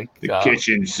prices like the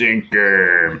kitchen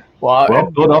sinker. Well,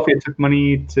 Philadelphia took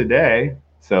money today,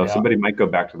 so somebody might go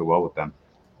back to the well with them.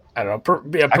 I don't know.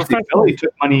 Actually, Philly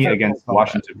took money against the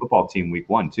Washington football team week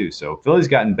 1 too. So Philly's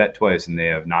gotten bet twice, and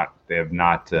they've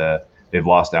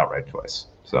lost outright twice.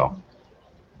 So.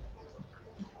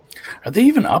 Are they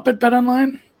even up at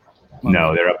BetOnline?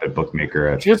 No, they're up at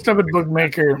Bookmaker. Just up at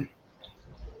Bookmaker.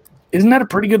 Isn't that a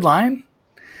pretty good line?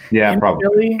 Yeah, probably.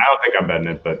 Philly? I don't think I'm betting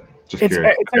it, but just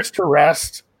curious. It's extra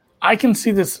rest. I can see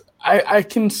this. I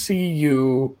can see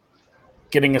you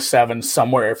getting a 7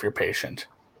 somewhere if you're patient.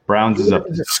 Browns is up.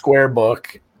 It's a square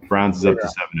book. Browns is up to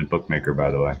 7 at Bookmaker,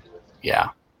 by the way. Yeah.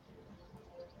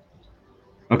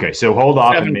 Okay, so hold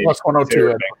off. 7 and maybe plus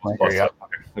 102 at Bookmaker, yep.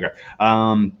 Okay.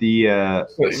 The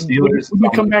Steelers. Would you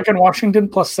come back in Washington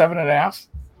plus 7.5?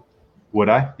 Would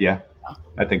I? Yeah,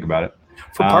 I think about it.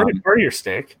 For part of your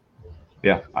stake.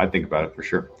 Yeah, I think about it for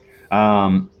sure.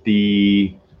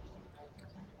 We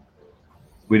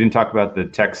didn't talk about the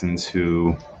Texans,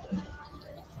 who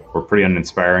were pretty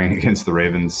uninspiring against the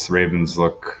Ravens. Ravens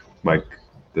look like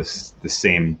the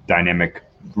same dynamic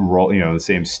role, the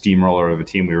same steamroller of a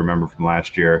team we remember from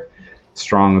last year.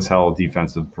 Strong as hell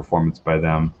defensive performance by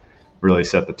them really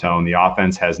set the tone. The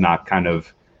offense has not kind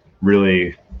of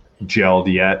really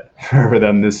gelled yet for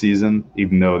them this season,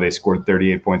 even though they scored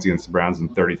 38 points against the Browns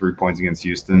and 33 points against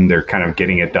Houston. They're kind of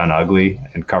getting it done ugly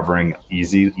and covering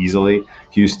easily.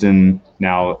 Houston,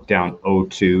 now down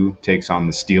 0-2, takes on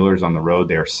the Steelers on the road.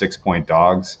 They are 6-point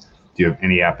dogs. Do you have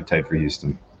any appetite for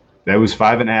Houston? That was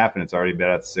 5.5, and it's already bet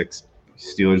at 6.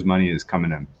 Steelers money is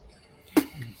coming in.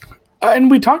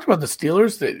 And we talked about the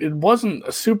Steelers. That it wasn't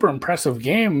a super impressive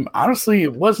game. Honestly,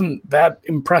 it wasn't that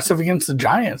impressive against the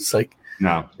Giants.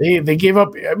 No. They gave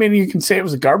up. I mean, you can say it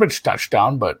was a garbage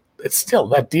touchdown, but it's still,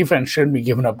 that defense shouldn't be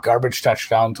giving up garbage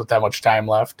touchdowns with that much time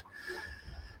left.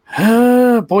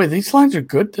 Boy, these lines are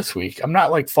good this week. I'm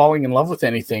not falling in love with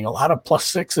anything. A lot of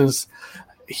 +6s.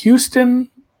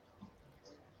 Houston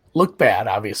looked bad,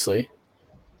 obviously,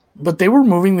 but they were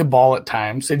moving the ball at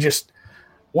times. They just,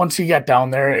 once you got down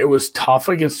there, it was tough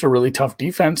against a really tough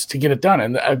defense to get it done.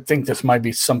 And I think this might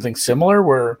be something similar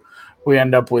where we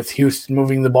end up with Houston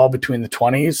moving the ball between the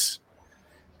 20s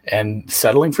and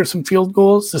settling for some field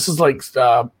goals. This is like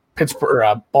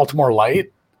Pittsburgh, Baltimore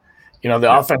light.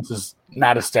 The offense is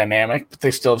not as dynamic, but they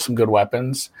still have some good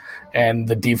weapons. And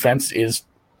the defense is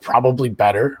probably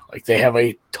better. They have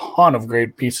a ton of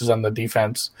great pieces on the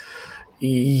defense.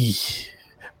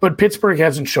 But Pittsburgh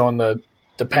hasn't shown the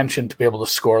penchant to be able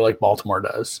to score like Baltimore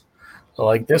does.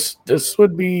 So this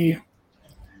would be,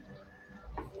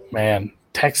 man,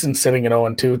 Texans sitting at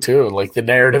 0-2 too. The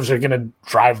narratives are going to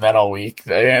drive that all week.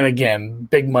 And again,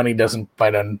 big money doesn't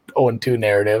bite on 0-2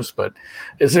 narratives, but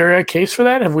is there a case for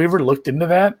that? Have we ever looked into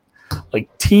that?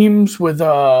 Teams with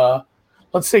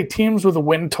let's say teams with a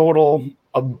win total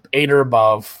of 8 or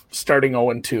above starting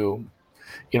 0-2.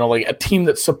 A team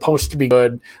that's supposed to be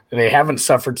good, they haven't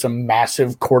suffered some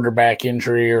massive quarterback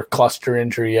injury or cluster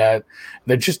injury yet.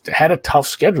 They just had a tough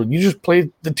schedule. You just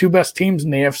played the 2 best teams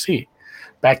in the AFC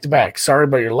back to back. Sorry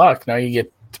about your luck. Now you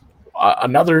get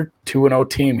another 2-0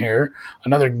 team here,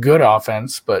 another good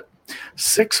offense, but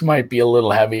 6 might be a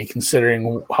little heavy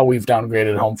considering how we've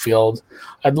downgraded home field.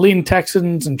 I'd lean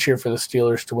Texans and cheer for the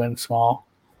Steelers to win small.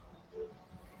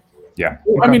 Yeah.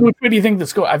 I mean, which way do you think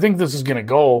this goes? I think this is going to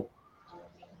go.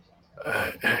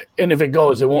 And if it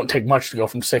goes, it won't take much to go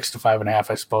from 6 to 5.5,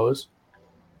 I suppose.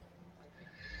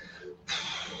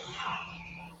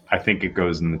 I think it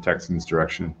goes in the Texans'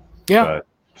 direction. Yeah. But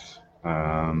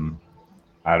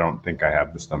I don't think I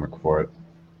have the stomach for it.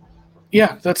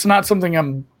 Yeah, that's not something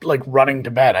I'm running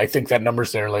to bet. I think that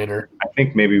number's there later. I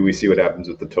think maybe we see what happens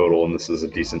with the total, and this is a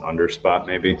decent under spot,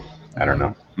 maybe. I don't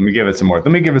know. Let me give it some more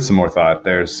thought.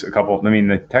 There's a couple. I mean,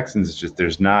 the Texans,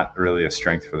 there's not really a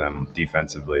strength for them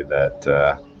defensively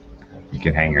that you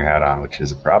can hang your hat on, which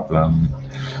is a problem.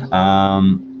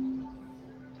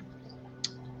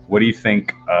 What do you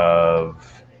think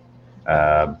of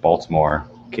Baltimore,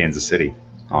 Kansas City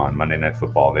on Monday Night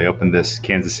Football? They opened this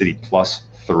Kansas City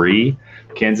 +3.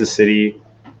 Kansas City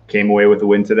came away with the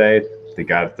win today. They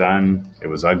got it done. It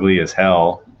was ugly as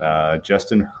hell.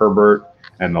 Justin Herbert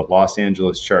and the Los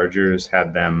Angeles Chargers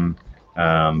had them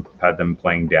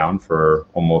playing down for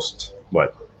almost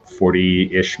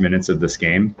 40-ish minutes of this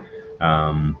game.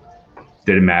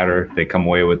 Didn't matter. They come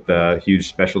away with huge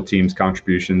special teams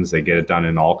contributions. They get it done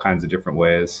in all kinds of different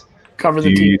ways. Cover the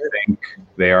team. Do team. you think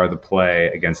they are the play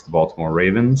against the Baltimore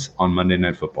Ravens on Monday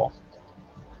Night Football?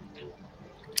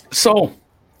 So,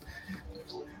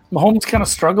 Mahomes kind of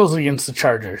struggles against the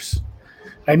Chargers.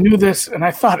 I knew this, and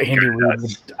I thought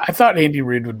Andy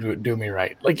Reid would do me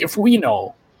right. If we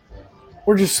know,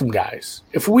 we're just some guys.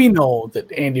 If we know that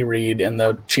Andy Reid and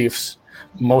the Chiefs,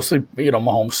 mostly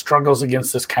Mahomes, struggles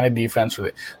against this kind of defense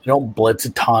where they don't blitz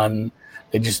a ton,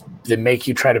 they make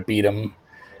you try to beat him.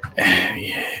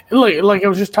 Like I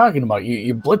was just talking about,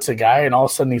 you blitz a guy, and all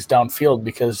of a sudden he's downfield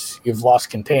because you've lost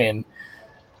contain.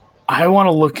 I want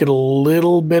to look at a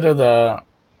little bit of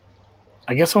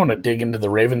I guess I want to dig into the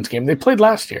Ravens game. They played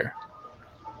last year.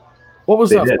 What was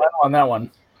the final on that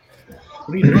one?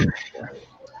 What are you doing here?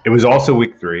 It was also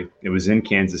week 3. It was in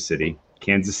Kansas City.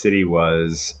 Kansas City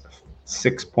was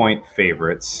 6-point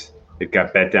favorites. It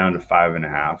got bet down to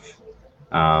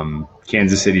 5.5.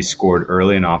 Kansas City scored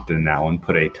early and often in that one,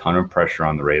 put a ton of pressure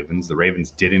on the Ravens. The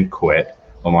Ravens didn't quit.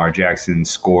 Lamar Jackson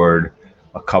scored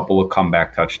a couple of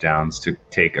comeback touchdowns to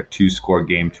take a 2-score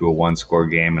game to a 1-score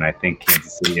game, and I think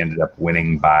Kansas City ended up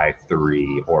winning by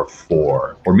 3 or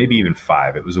 4 or maybe even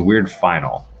 5. It was a weird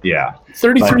final. Yeah.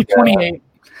 33-28.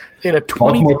 They had a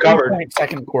 23-point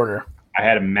second quarter. I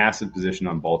had a massive position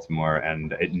on Baltimore,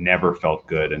 and it never felt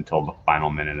good until the final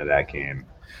minute of that game.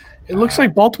 It looks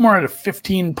like Baltimore had a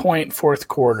 15-point fourth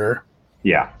quarter.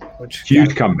 Yeah.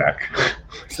 Huge comeback.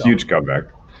 So. Huge comeback.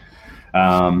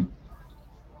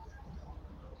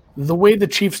 The way the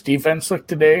Chiefs' defense looked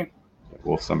today.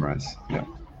 We'll summarize. Yeah.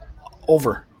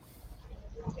 Over.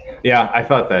 Yeah, I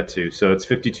thought that too. So it's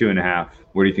 52.5.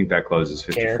 Where do you think that closes?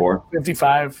 54?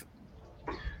 55.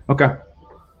 Okay.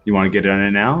 You want to get on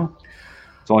it now?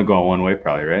 It's only going one way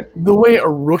probably, right? The way a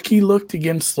rookie looked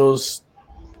against those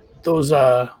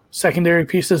secondary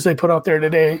pieces they put out there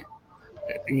today,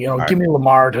 give me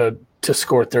Lamar to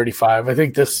score 35. I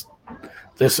think this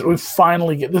we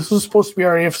finally get. This was supposed to be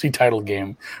our AFC title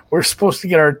game. We're supposed to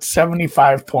get our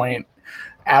 75-point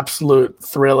absolute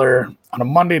thriller on a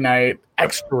Monday night,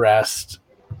 extra rest.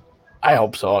 I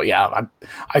hope so. Yeah,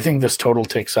 I think this total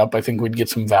ticks up. I think we'd get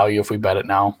some value if we bet it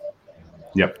now.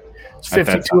 Yep. It's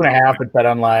 52.5 at Bet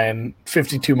Online.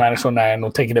 52 minus 09.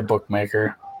 We'll take it at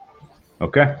Bookmaker.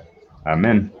 Okay, I'm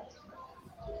in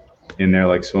there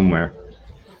like swimwear.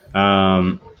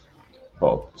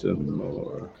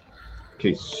 Baltimore.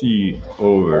 KC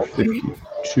over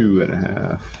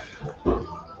 52.5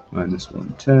 minus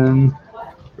 110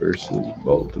 versus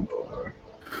Baltimore.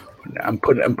 I'm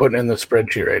putting in the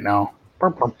spreadsheet right now.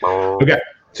 Okay,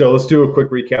 so let's do a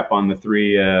quick recap on the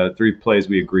three plays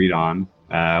we agreed on.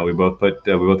 We both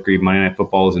agreed Monday Night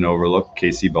Football is an overlook.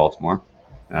 KC Baltimore.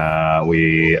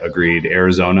 We agreed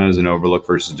Arizona is an overlook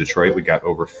versus Detroit. We got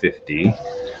over 50.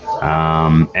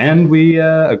 And we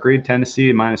agreed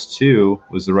Tennessee -2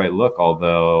 was the right look,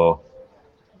 although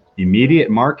immediate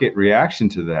market reaction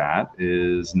to that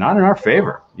is not in our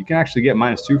favor. You can actually get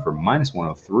 -2 for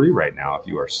 -103 right now if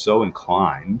you are so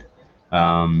inclined.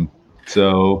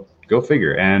 So go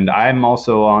figure. And I'm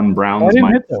also on Browns. I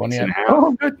didn't hit that one yet.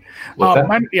 Oh, good.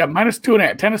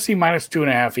 -2.5. Tennessee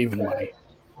 -2.5 even money.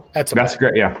 That's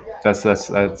great. Yeah, that's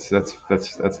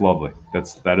lovely.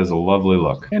 That is a lovely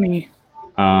look. Penny.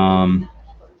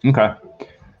 Okay.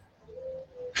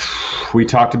 We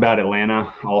talked about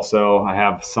Atlanta. Also, I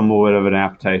have somewhat of an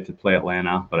appetite to play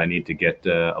Atlanta, but I need to get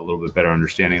a little bit better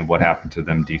understanding of what happened to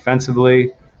them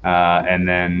defensively, and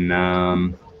then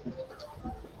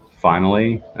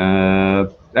finally,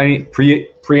 any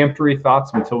preemptory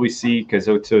thoughts until we see. Because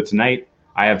so tonight.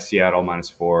 I have Seattle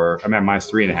 -4. I'm at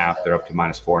 -3.5. They're up to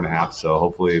 -4.5. So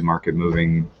hopefully market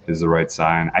moving is the right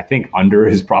sign. I think under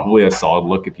is probably a solid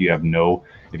look if you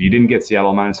didn't get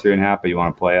Seattle -3.5, but you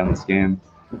want to play on this game.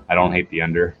 I don't hate the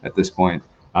under at this point.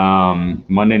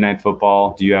 Monday Night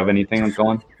Football. Do you have anything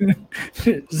going?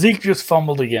 Zeke just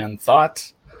fumbled again.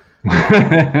 Thoughts?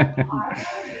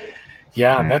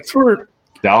 Yeah, that's where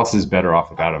Dallas is better off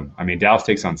without him. I mean, Dallas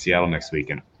takes on Seattle next week,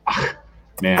 and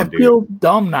I feel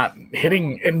dumb not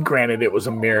hitting, and granted it was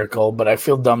a miracle, but I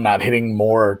feel dumb not hitting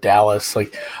more Dallas.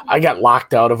 Like, I got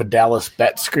locked out of a Dallas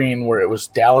bet screen where it was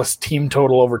Dallas team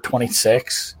total over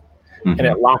 26, and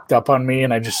it locked up on me,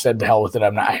 and I just said to hell with it.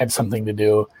 I had something to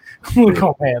do. Like,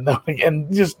 oh man,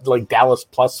 and just like Dallas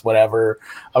plus whatever.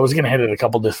 I was going to hit it a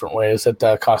couple different ways.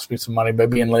 That cost me some money by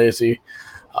being lazy.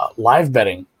 Live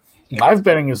betting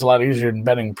is a lot easier than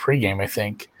betting pregame, I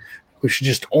think. We should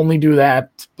just only do that.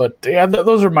 But yeah,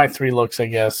 those are my 3 looks, I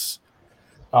guess.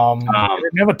 I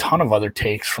didn't have a ton of other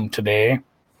takes from today.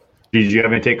 Did you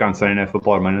have any take on Sunday Night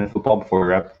Football or Monday Night Football before we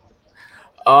wrap?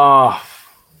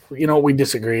 We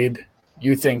disagreed.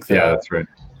 You think that? Yeah, that's right.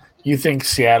 You think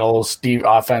Seattle's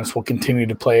offense will continue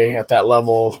to play at that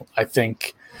level? I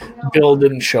think Bill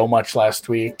didn't show much last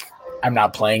week. I'm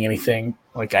not playing anything.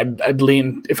 Like, I'd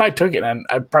lean if I took it, and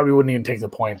I probably wouldn't even take the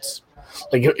points.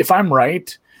 Like, if I'm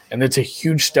right. And it's a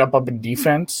huge step up in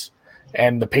defense,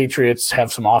 and the Patriots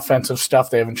have some offensive stuff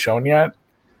they haven't shown yet,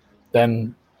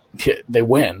 then they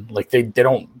win. Like, they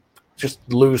don't just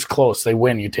lose close. They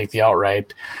win. You take the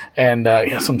outright. And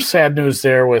some sad news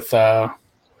there with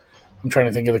I'm trying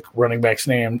to think of the running back's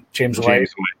name, James White.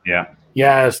 Yeah.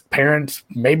 Yeah, his parents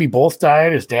maybe both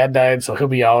died. His dad died, so he'll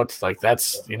be out. Like,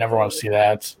 you never want to see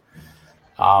that.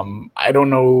 I don't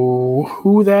know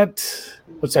who that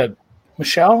 – what's that,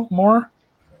 Michelle Moore?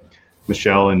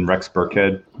 Michelle and Rex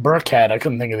Burkhead. Burkhead. I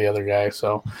couldn't think of the other guy,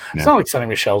 so it's Yeah. not like Sonny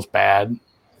Michel's bad.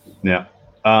 Yeah.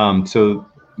 So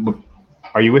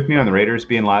are you with me on the Raiders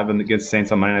being live against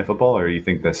Saints on Monday Night Football, or you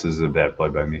think this is a bad play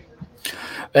by me?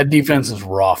 That defense is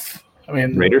rough. I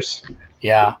mean, Raiders?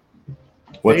 yeah.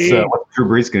 What's Drew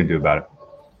Brees going to do about it?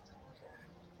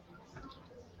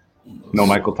 No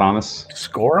Michael Thomas?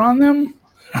 Score on them?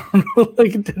 I don't know.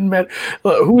 Like, it didn't matter.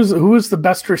 Look, who was the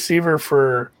best receiver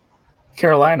for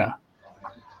Carolina?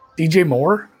 DJ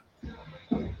Moore?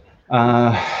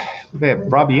 They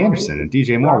have Robbie Anderson and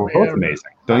DJ Moore were both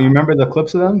amazing. Don't you remember the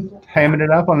clips of them hamming it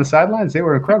up on the sidelines? They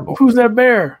were incredible. Who's that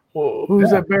bear?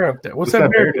 Who's that bear up there? What's that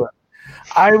bear doing?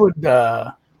 I would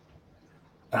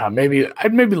I'd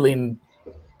maybe lean.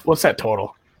 What's that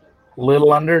total?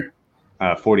 Little under?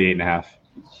 48.5.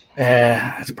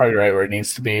 That's probably right where it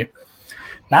needs to be.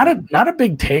 Not a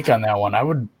big take on that one.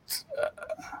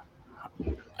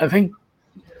 I think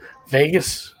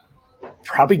Vegas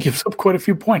probably gives up quite a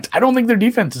few points. I don't think their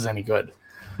defense is any good.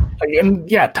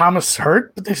 Thomas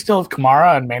hurt, but they still have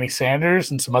Kamara and Manny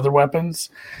Sanders and some other weapons,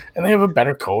 and they have a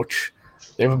better coach.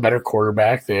 They have a better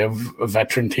quarterback. They have a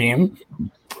veteran team,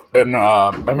 and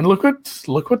look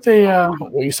what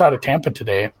you saw at Tampa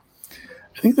today.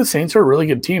 I think the Saints are a really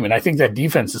good team, and I think that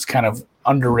defense is kind of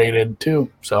underrated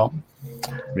too. So,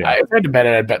 if I had to bet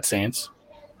it, I'd bet Saints.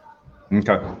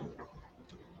 Okay.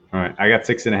 All right. I got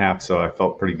 6.5, so I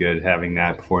felt pretty good having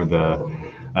that before the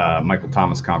Michael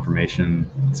Thomas confirmation.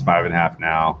 It's 5.5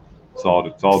 now. It's all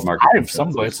market. 5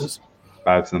 some places.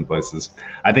 5 some places.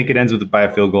 I think it ends by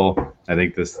a field goal. I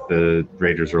think the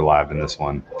Raiders are live in this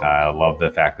one. I love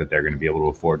the fact that they're going to be able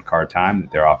to afford car time.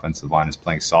 That their offensive line is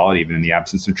playing solid, even in the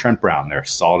absence of Trent Brown. They're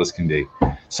solid as can be.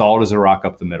 Solid as a rock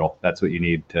up the middle. That's what you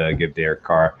need to give Derek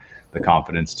Carr the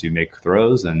confidence to make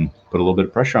throws and put a little bit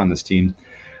of pressure on this team.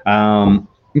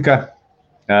 Okay.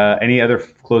 Any other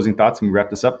closing thoughts when we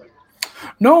wrap this up?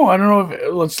 No, I don't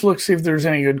know. Let's see if there's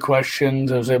any good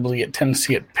questions. I was able to get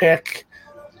Tennessee at pick,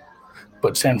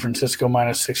 but San Francisco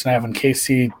minus 6.5 and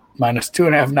KC minus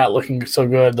 2.5 not looking so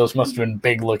good. Those must have been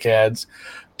big look ads.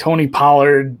 Tony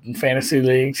Pollard in fantasy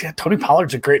leagues. Yeah, Tony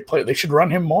Pollard's a great player. They should run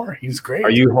him more. He's great.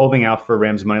 Are you holding out for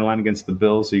Rams money line against the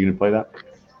Bills? Are you going to play that?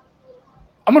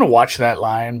 I'm going to watch that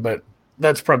line, but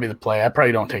that's probably the play. I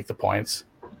probably don't take the points.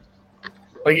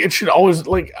 Like, it should always,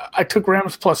 I took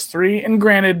Rams +3, and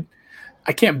granted,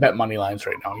 I can't bet money lines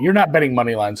right now. You're not betting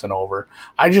money lines on over.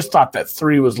 I just thought that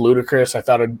 3 was ludicrous. I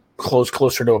thought it'd close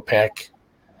closer to a pick.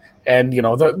 And,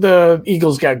 the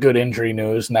Eagles got good injury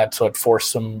news, and that's what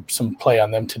forced some play on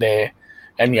them today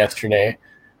and yesterday.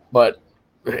 But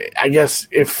I guess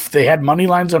if they had money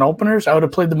lines on openers, I would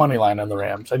have played the money line on the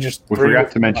Rams. We forgot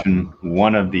to mention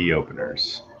one of the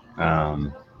openers.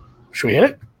 Should we hit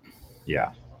it?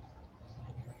 Yeah.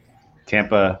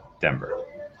 Tampa, Denver.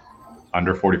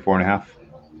 Under 44.5.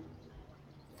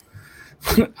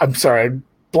 I'm sorry.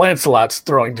 Blancelot's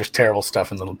throwing just terrible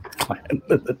stuff in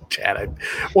the chat.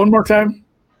 One more time.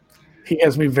 He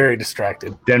has me very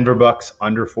distracted. Denver Bucks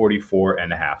under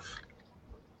 44.5.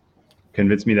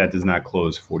 Convince me that does not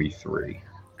close 43.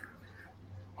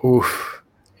 Oof.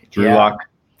 Drew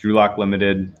Lock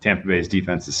limited. Tampa Bay's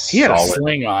defense is solid. He had a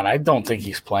sling on. I don't think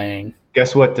he's playing.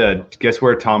 Guess what? Guess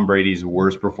where Tom Brady's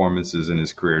worst performances in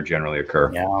his career generally occur?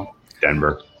 Yeah.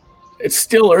 Denver. It's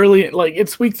still early.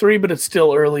 It's week 3, but it's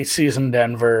still early season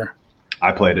Denver.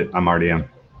 I played it. I'm already in.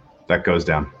 That goes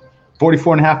down.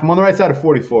 44.5. I'm on the right side of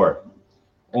 44.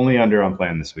 Only under I'm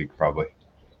playing this week, probably.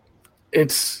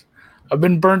 I've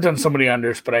been burnt on so many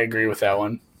unders, but I agree with that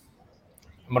one.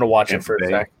 I'm going to watch it for a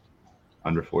sec.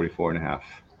 Under 44.5.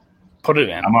 Put it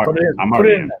in. I'm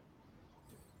already in.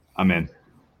 I'm in.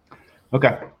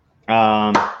 Okay.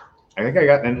 I think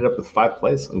I ended up with 5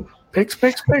 plays. Oof. Picks.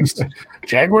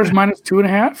 Jaguars minus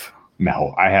 2.5.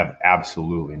 No, I have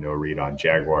absolutely no read on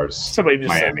Jaguars. Somebody just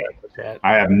Miami. said that.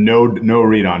 I have no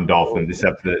read on Dolphins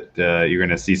except that you're going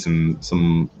to see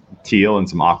some teal and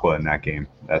some aqua in that game.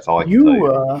 That's all I can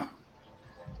tell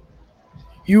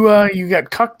you. You got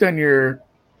cucked on your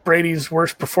Brady's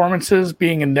worst performances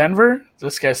being in Denver.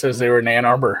 This guy says they were in Ann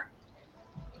Arbor.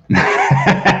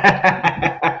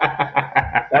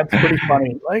 That's pretty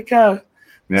funny. This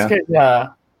guy,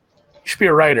 he should be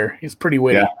a writer. He's pretty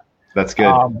witty. Yeah, that's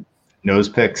good. Nose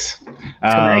picks.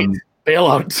 Tonight,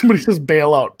 bailout. Somebody says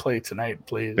bailout play tonight,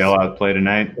 please. Bailout play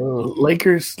tonight.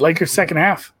 Lakers second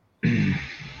half.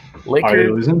 Lakers. Are they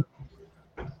losing?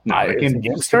 No, the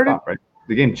game started? Off, right?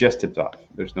 The game just tipped off.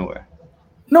 There's no way.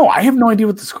 No, I have no idea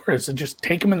what the score is. So just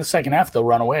take them in the second half. They'll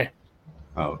run away.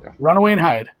 Oh, okay. Run away and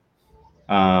hide.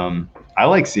 I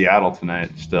like Seattle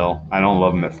tonight still. I don't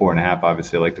love them at 4.5.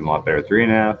 Obviously, I like them a lot better at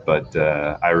 3.5, but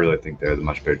I really think they're the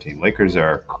much better team. Lakers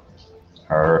are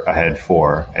ahead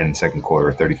 4 in second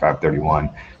quarter,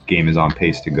 35-31. Game is on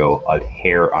pace to go a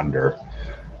hair under.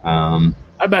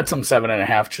 I bet some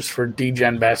 7.5 just for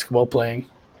D-Gen basketball playing.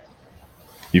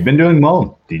 You've been doing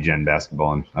well, D-Gen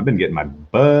basketball, and I've been getting my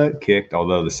butt kicked,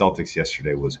 although the Celtics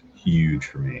yesterday was huge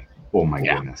for me. Oh, my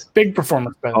goodness. Big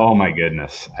performance. Oh, my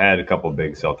goodness. I had a couple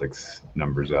big Celtics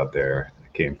numbers out there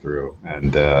that came through,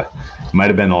 and might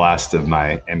have been the last of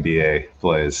my NBA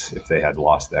plays if they had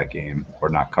lost that game or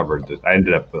not covered. I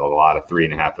ended up with a lot of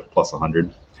 3.5 at plus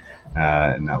 100,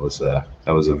 and that was a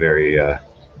very,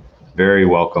 very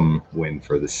welcome win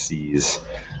for the C's.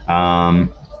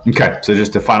 Okay, so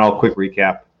just a final quick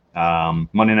recap.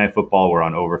 Monday Night Football, we're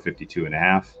on over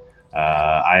 52.5.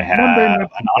 I have an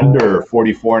under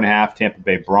 44.5 Tampa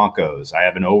Bay Broncos. I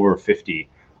have an over 50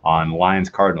 on Lions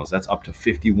Cardinals. That's up to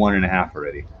 51.5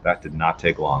 already. That did not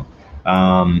take long.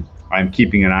 I'm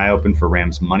keeping an eye open for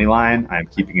Rams money line. I'm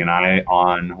keeping an eye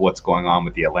on what's going on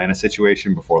with the Atlanta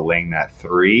situation before laying that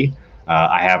 3.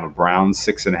 I have a Browns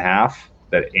 6.5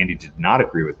 that Andy did not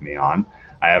agree with me on.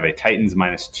 I have a Titans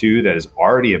 -2 that is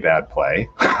already a bad play.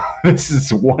 This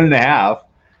is 1.5.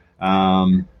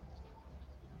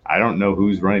 I don't know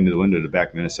who's running to the window to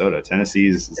back Minnesota.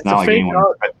 Tennessee's it's not like anyone.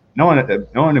 No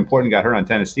one important got hurt on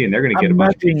Tennessee, and they're going to get a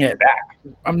bunch of it back.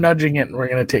 I'm nudging it, and we're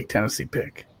going to take Tennessee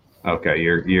pick. Okay,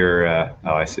 you're.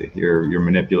 I see. You're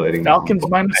manipulating. Falcons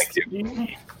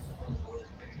 -2.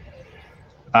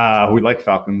 We like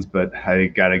Falcons, but I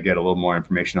got to get a little more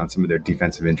information on some of their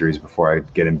defensive injuries before I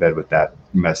get in bed with that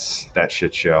mess, that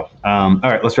shit show. All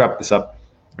right, let's wrap this up.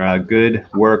 Good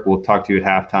work. We'll talk to you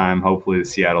at halftime. Hopefully the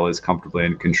Seattle is comfortably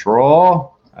in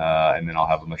control, and then I'll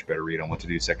have a much better read on what to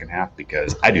do second half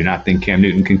because I do not think Cam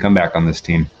Newton can come back on this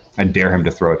team. I dare him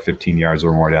to throw it 15 yards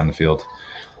or more down the field.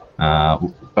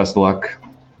 Best of luck,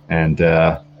 and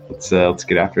let's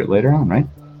get after it later on, right?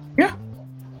 Yeah.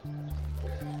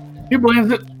 He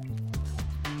blames it.